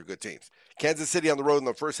 good teams are good teams. Kansas City on the road in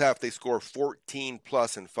the first half, they score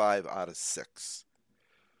 14+ in 5 out of 6.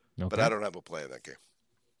 Okay. But I don't have a play in that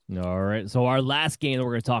game. All right. So our last game that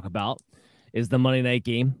we're going to talk about is the Monday night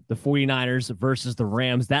game, the 49ers versus the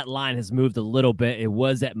Rams. That line has moved a little bit. It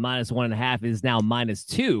was at -1.5. It is now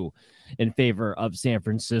 -2 in favor of San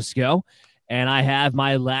Francisco. And I have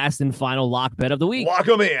my last and final lock bet of the week. Lock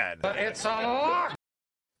 'em in. It's a lock.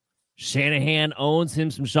 Shanahan owns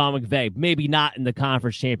him some Sean McVay. Maybe not in the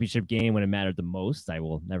conference championship game when it mattered the most. I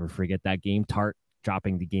will never forget that game. Tart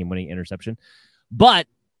dropping the game-winning interception. But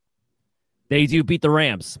they do beat the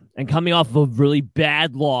Rams. And coming off of a really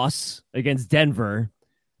bad loss against Denver,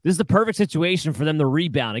 this is the perfect situation for them to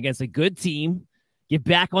rebound against a good team, get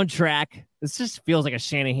back on track. This just feels like a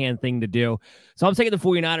Shanahan thing to do. So I'm taking the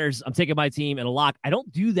 49ers. I'm taking my team in a lock. I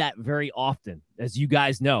don't do that very often, as you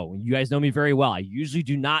guys know. You guys know me very well. I usually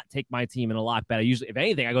do not take my team in a lock bet. I usually, if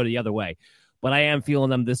anything, I go the other way. But I am feeling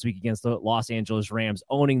them this week against the Los Angeles Rams,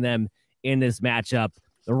 owning them in this matchup.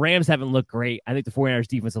 The Rams haven't looked great. I think the 49ers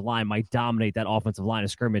defensive line might dominate that offensive line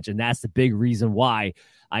of scrimmage, and that's the big reason why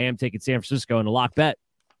I am taking San Francisco in a lock bet.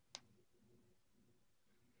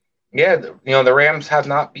 Yeah, the Rams have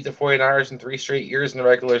not beat the 49ers in 3 straight years in the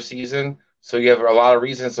regular season, so you have a lot of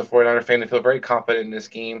reasons as a 49er fan to feel very confident in this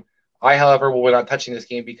game. I, however, will be not touching this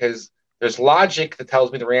game because there's logic that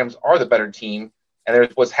tells me the Rams are the better team, and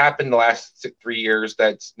there's what's happened the last 3 years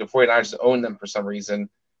that the 49ers own them for some reason.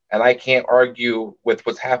 And I can't argue with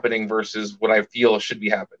what's happening versus what I feel should be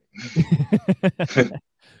happening.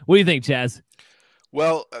 What do you think, Chaz?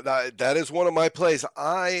 Well, that is one of my plays.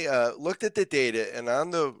 I looked at the data, and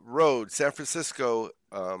on the road, San Francisco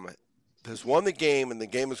has won the game, and the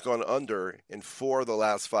game has gone under in 4 of the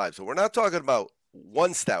last 5. So we're not talking about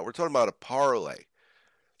one stat. We're talking about a parlay.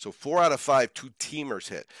 So 4 out of 5, 2-teamers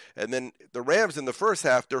hit. And then the Rams in the first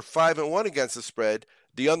half, they're 5-1 against the spread.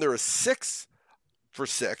 The under is 6 for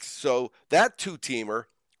 6. So that 2-teamer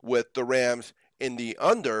with the Rams in the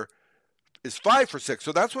under is 5 for 6.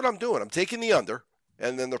 So that's what I'm doing. I'm taking the under.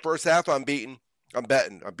 And then the first half I'm beating the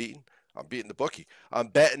bookie. I'm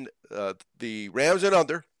betting the Rams and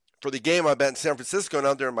under. For the game I'm betting San Francisco and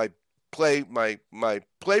under. And my play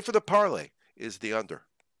for the parlay is the under.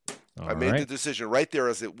 I made the decision right there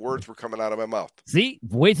as the words were coming out of my mouth. See,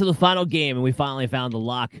 wait till the final game and we finally found the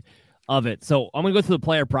lock of it. So I'm going to go through the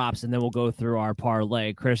player props, and then we'll go through our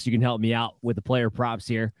parlay. Chris, you can help me out with the player props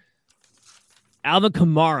here. Alvin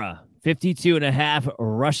Kamara, 52.5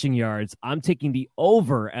 rushing yards. I'm taking the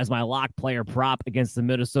over as my lock player prop against the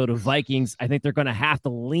Minnesota Vikings. I think they're going to have to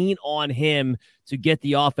lean on him to get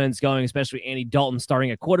the offense going, especially Andy Dalton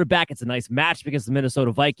starting at quarterback. It's a nice match against the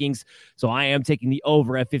Minnesota Vikings. So I am taking the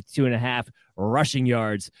over at 52.5 rushing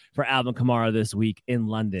yards for Alvin Kamara this week in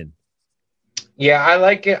London. Yeah, I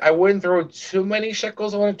like it. I wouldn't throw too many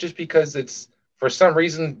shekels on it just because it's, for some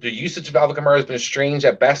reason, the usage of Alvin Kamara has been strange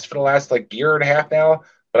at best for the last year and a half now.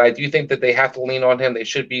 But I do think that they have to lean on him. They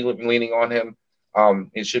should be leaning on him.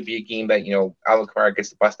 It should be a game that, Alvin Kamara gets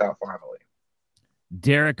the bust out finally.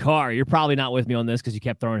 Derek Carr, you're probably not with me on this because you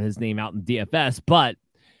kept throwing his name out in DFS, but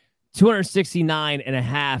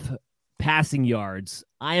 269.5 passing yards.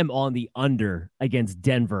 I am on the under against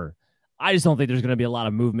Denver. I just don't think there's going to be a lot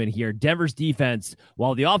of movement here. Denver's defense,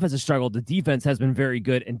 while the offense has struggled, the defense has been very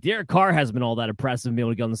good, and Derek Carr hasn't been all that impressive, being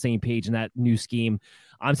able to get on the same page in that new scheme.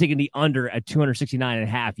 I'm taking the under at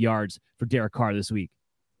 269.5 yards for Derek Carr this week.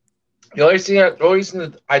 The only reason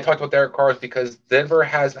that I talked about Derek Carr is because Denver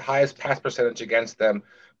has the highest pass percentage against them,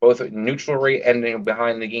 both at neutral rate and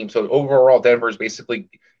behind the game. So overall, Denver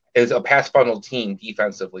is a pass funnel team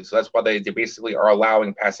defensively. So that's why they basically are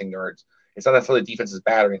allowing passing yards. It's not necessarily the defense is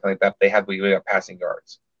bad or anything like that. But they have passing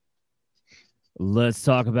yards. Let's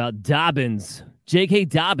talk about Dobbins. J.K.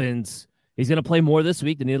 Dobbins. He's going to play more this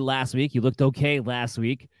week than he did last week. He looked okay last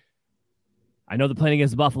week. I know they're playing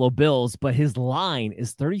against the Buffalo Bills, but his line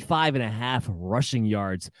is 35.5 rushing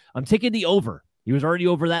yards. I'm taking the over. He was already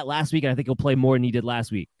over that last week, and I think he'll play more than he did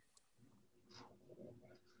last week.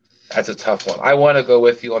 That's a tough one. I want to go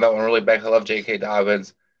with you on that one really bad. I love J.K.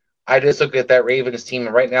 Dobbins. I just look at that Ravens team,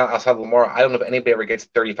 and right now, outside of Lamar, I don't know if anybody ever gets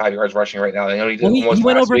 35 yards rushing right now. I know he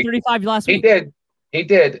went over 35 last week. He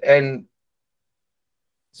did. And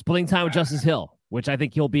splitting time with Justice Hill, which I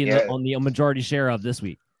think he'll be on the majority share of this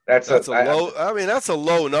week. That's a low. I mean, that's a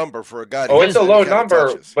low number for a guy. It's a low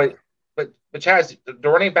number, but Chaz, the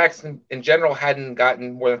running backs in general hadn't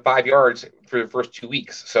gotten more than 5 yards for the first 2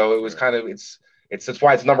 weeks, so it was kind of it's That's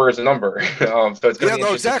why its number is a number. So it's going to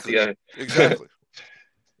be exactly. Exactly.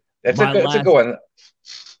 It's a good one.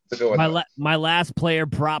 It's a good one. My last player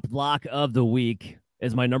prop lock of the week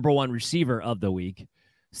is my number one receiver of the week,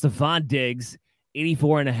 Stephon Diggs,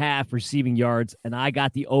 84.5 receiving yards, and I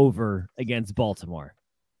got the over against Baltimore.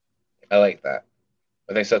 I like that.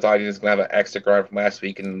 I think Seth Ogden is going to have an extra guard from last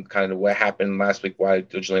week and kind of what happened last week, why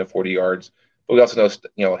originally had 40 yards. But we also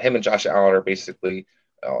know, him and Josh Allen are basically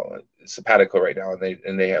simpatico right now,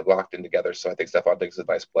 and they have locked in together. So I think Stephon Diggs is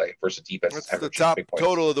a nice play versus defense. That's the top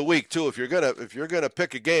total of the week too. If you're gonna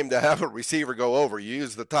pick a game to have a receiver go over, you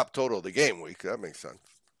use the top total of the game week. That makes sense.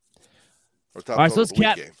 All right, so let's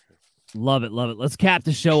cap. Love it. Let's cap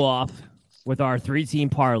the show off with our 3-team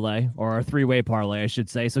parlay, or our 3-way parlay, I should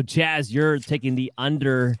say. So, Chaz, you're taking the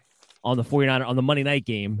under on the 49er on the Monday night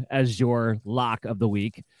game as your lock of the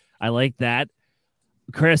week. I like that.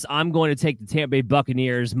 Chris, I'm going to take the Tampa Bay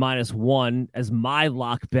Buccaneers -1 as my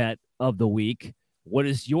lock bet of the week. What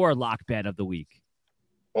is your lock bet of the week?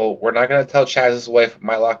 Well, we're not going to tell Chaz's wife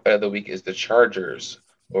my lock bet of the week is the Chargers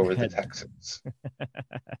over the Texans.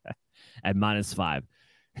 At -5.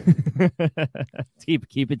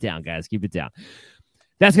 Keep it down, guys. Keep it down.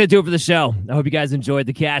 That's going to do it for the show. I hope you guys enjoyed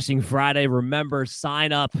the Cashing Friday. Remember,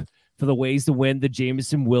 sign up for the ways to win the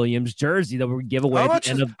Jameson Williams jersey that we're give away at the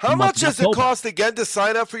end of How much does it cost again to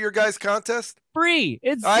sign up for your guys' contest? Free.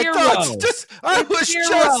 It's $0. I was zero.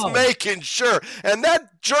 just making sure. And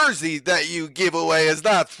that jersey that you give away is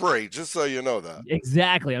not free, just so you know that.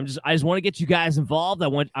 Exactly. I just want to get you guys involved. I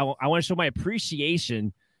want to show my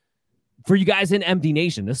appreciation for you guys in MD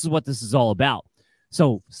Nation. This is what this is all about.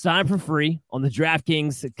 So sign up for free on the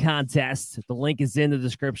DraftKings contest. The link is in the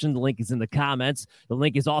description. The link is in the comments. The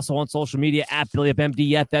link is also on social media at Billy Up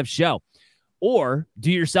MDFF Show. Or do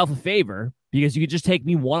yourself a favor, because you could just take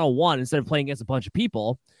me one-on-one instead of playing against a bunch of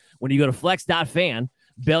people. When you go to flex.fan,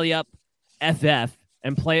 Belly Up FF,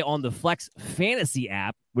 and play on the Flex Fantasy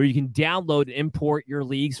app, where you can download and import your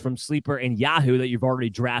leagues from Sleeper and Yahoo that you've already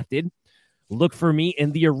drafted. Look for me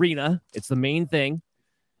in the arena. It's the main thing.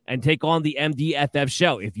 And take on the MDFF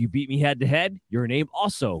Show. If you beat me head-to-head, your name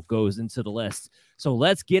also goes into the list. So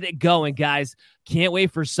let's get it going, guys. Can't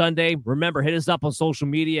wait for Sunday. Remember, hit us up on social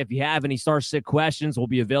media. If you have any Start-Sit questions, we'll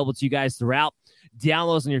be available to you guys throughout.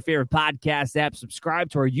 Download us on your favorite podcast app. Subscribe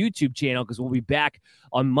to our YouTube channel, because we'll be back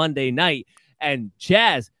on Monday night. And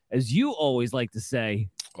Chaz, as you always like to say,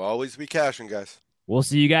 always be cashing, guys. We'll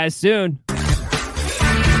see you guys soon.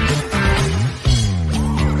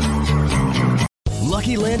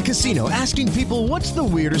 Lucky Land Casino, asking people, what's the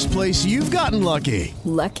weirdest place you've gotten lucky?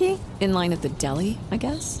 Lucky? In line at the deli, I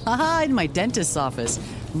guess? Aha, in my dentist's office.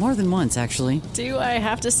 More than once, actually. Do I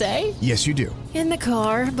have to say? Yes, you do. In the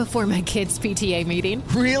car before my kids' PTA meeting.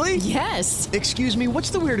 Really? Yes. Excuse me, what's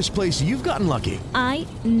the weirdest place you've gotten lucky? I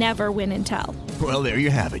never win and tell. Well, there you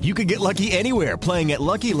have it. You can get lucky anywhere, playing at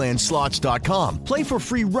LuckyLandSlots.com. Play for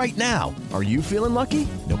free right now. Are you feeling lucky?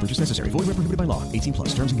 No purchase necessary. Void where prohibited by law.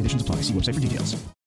 18+. Terms and conditions apply. See website for details.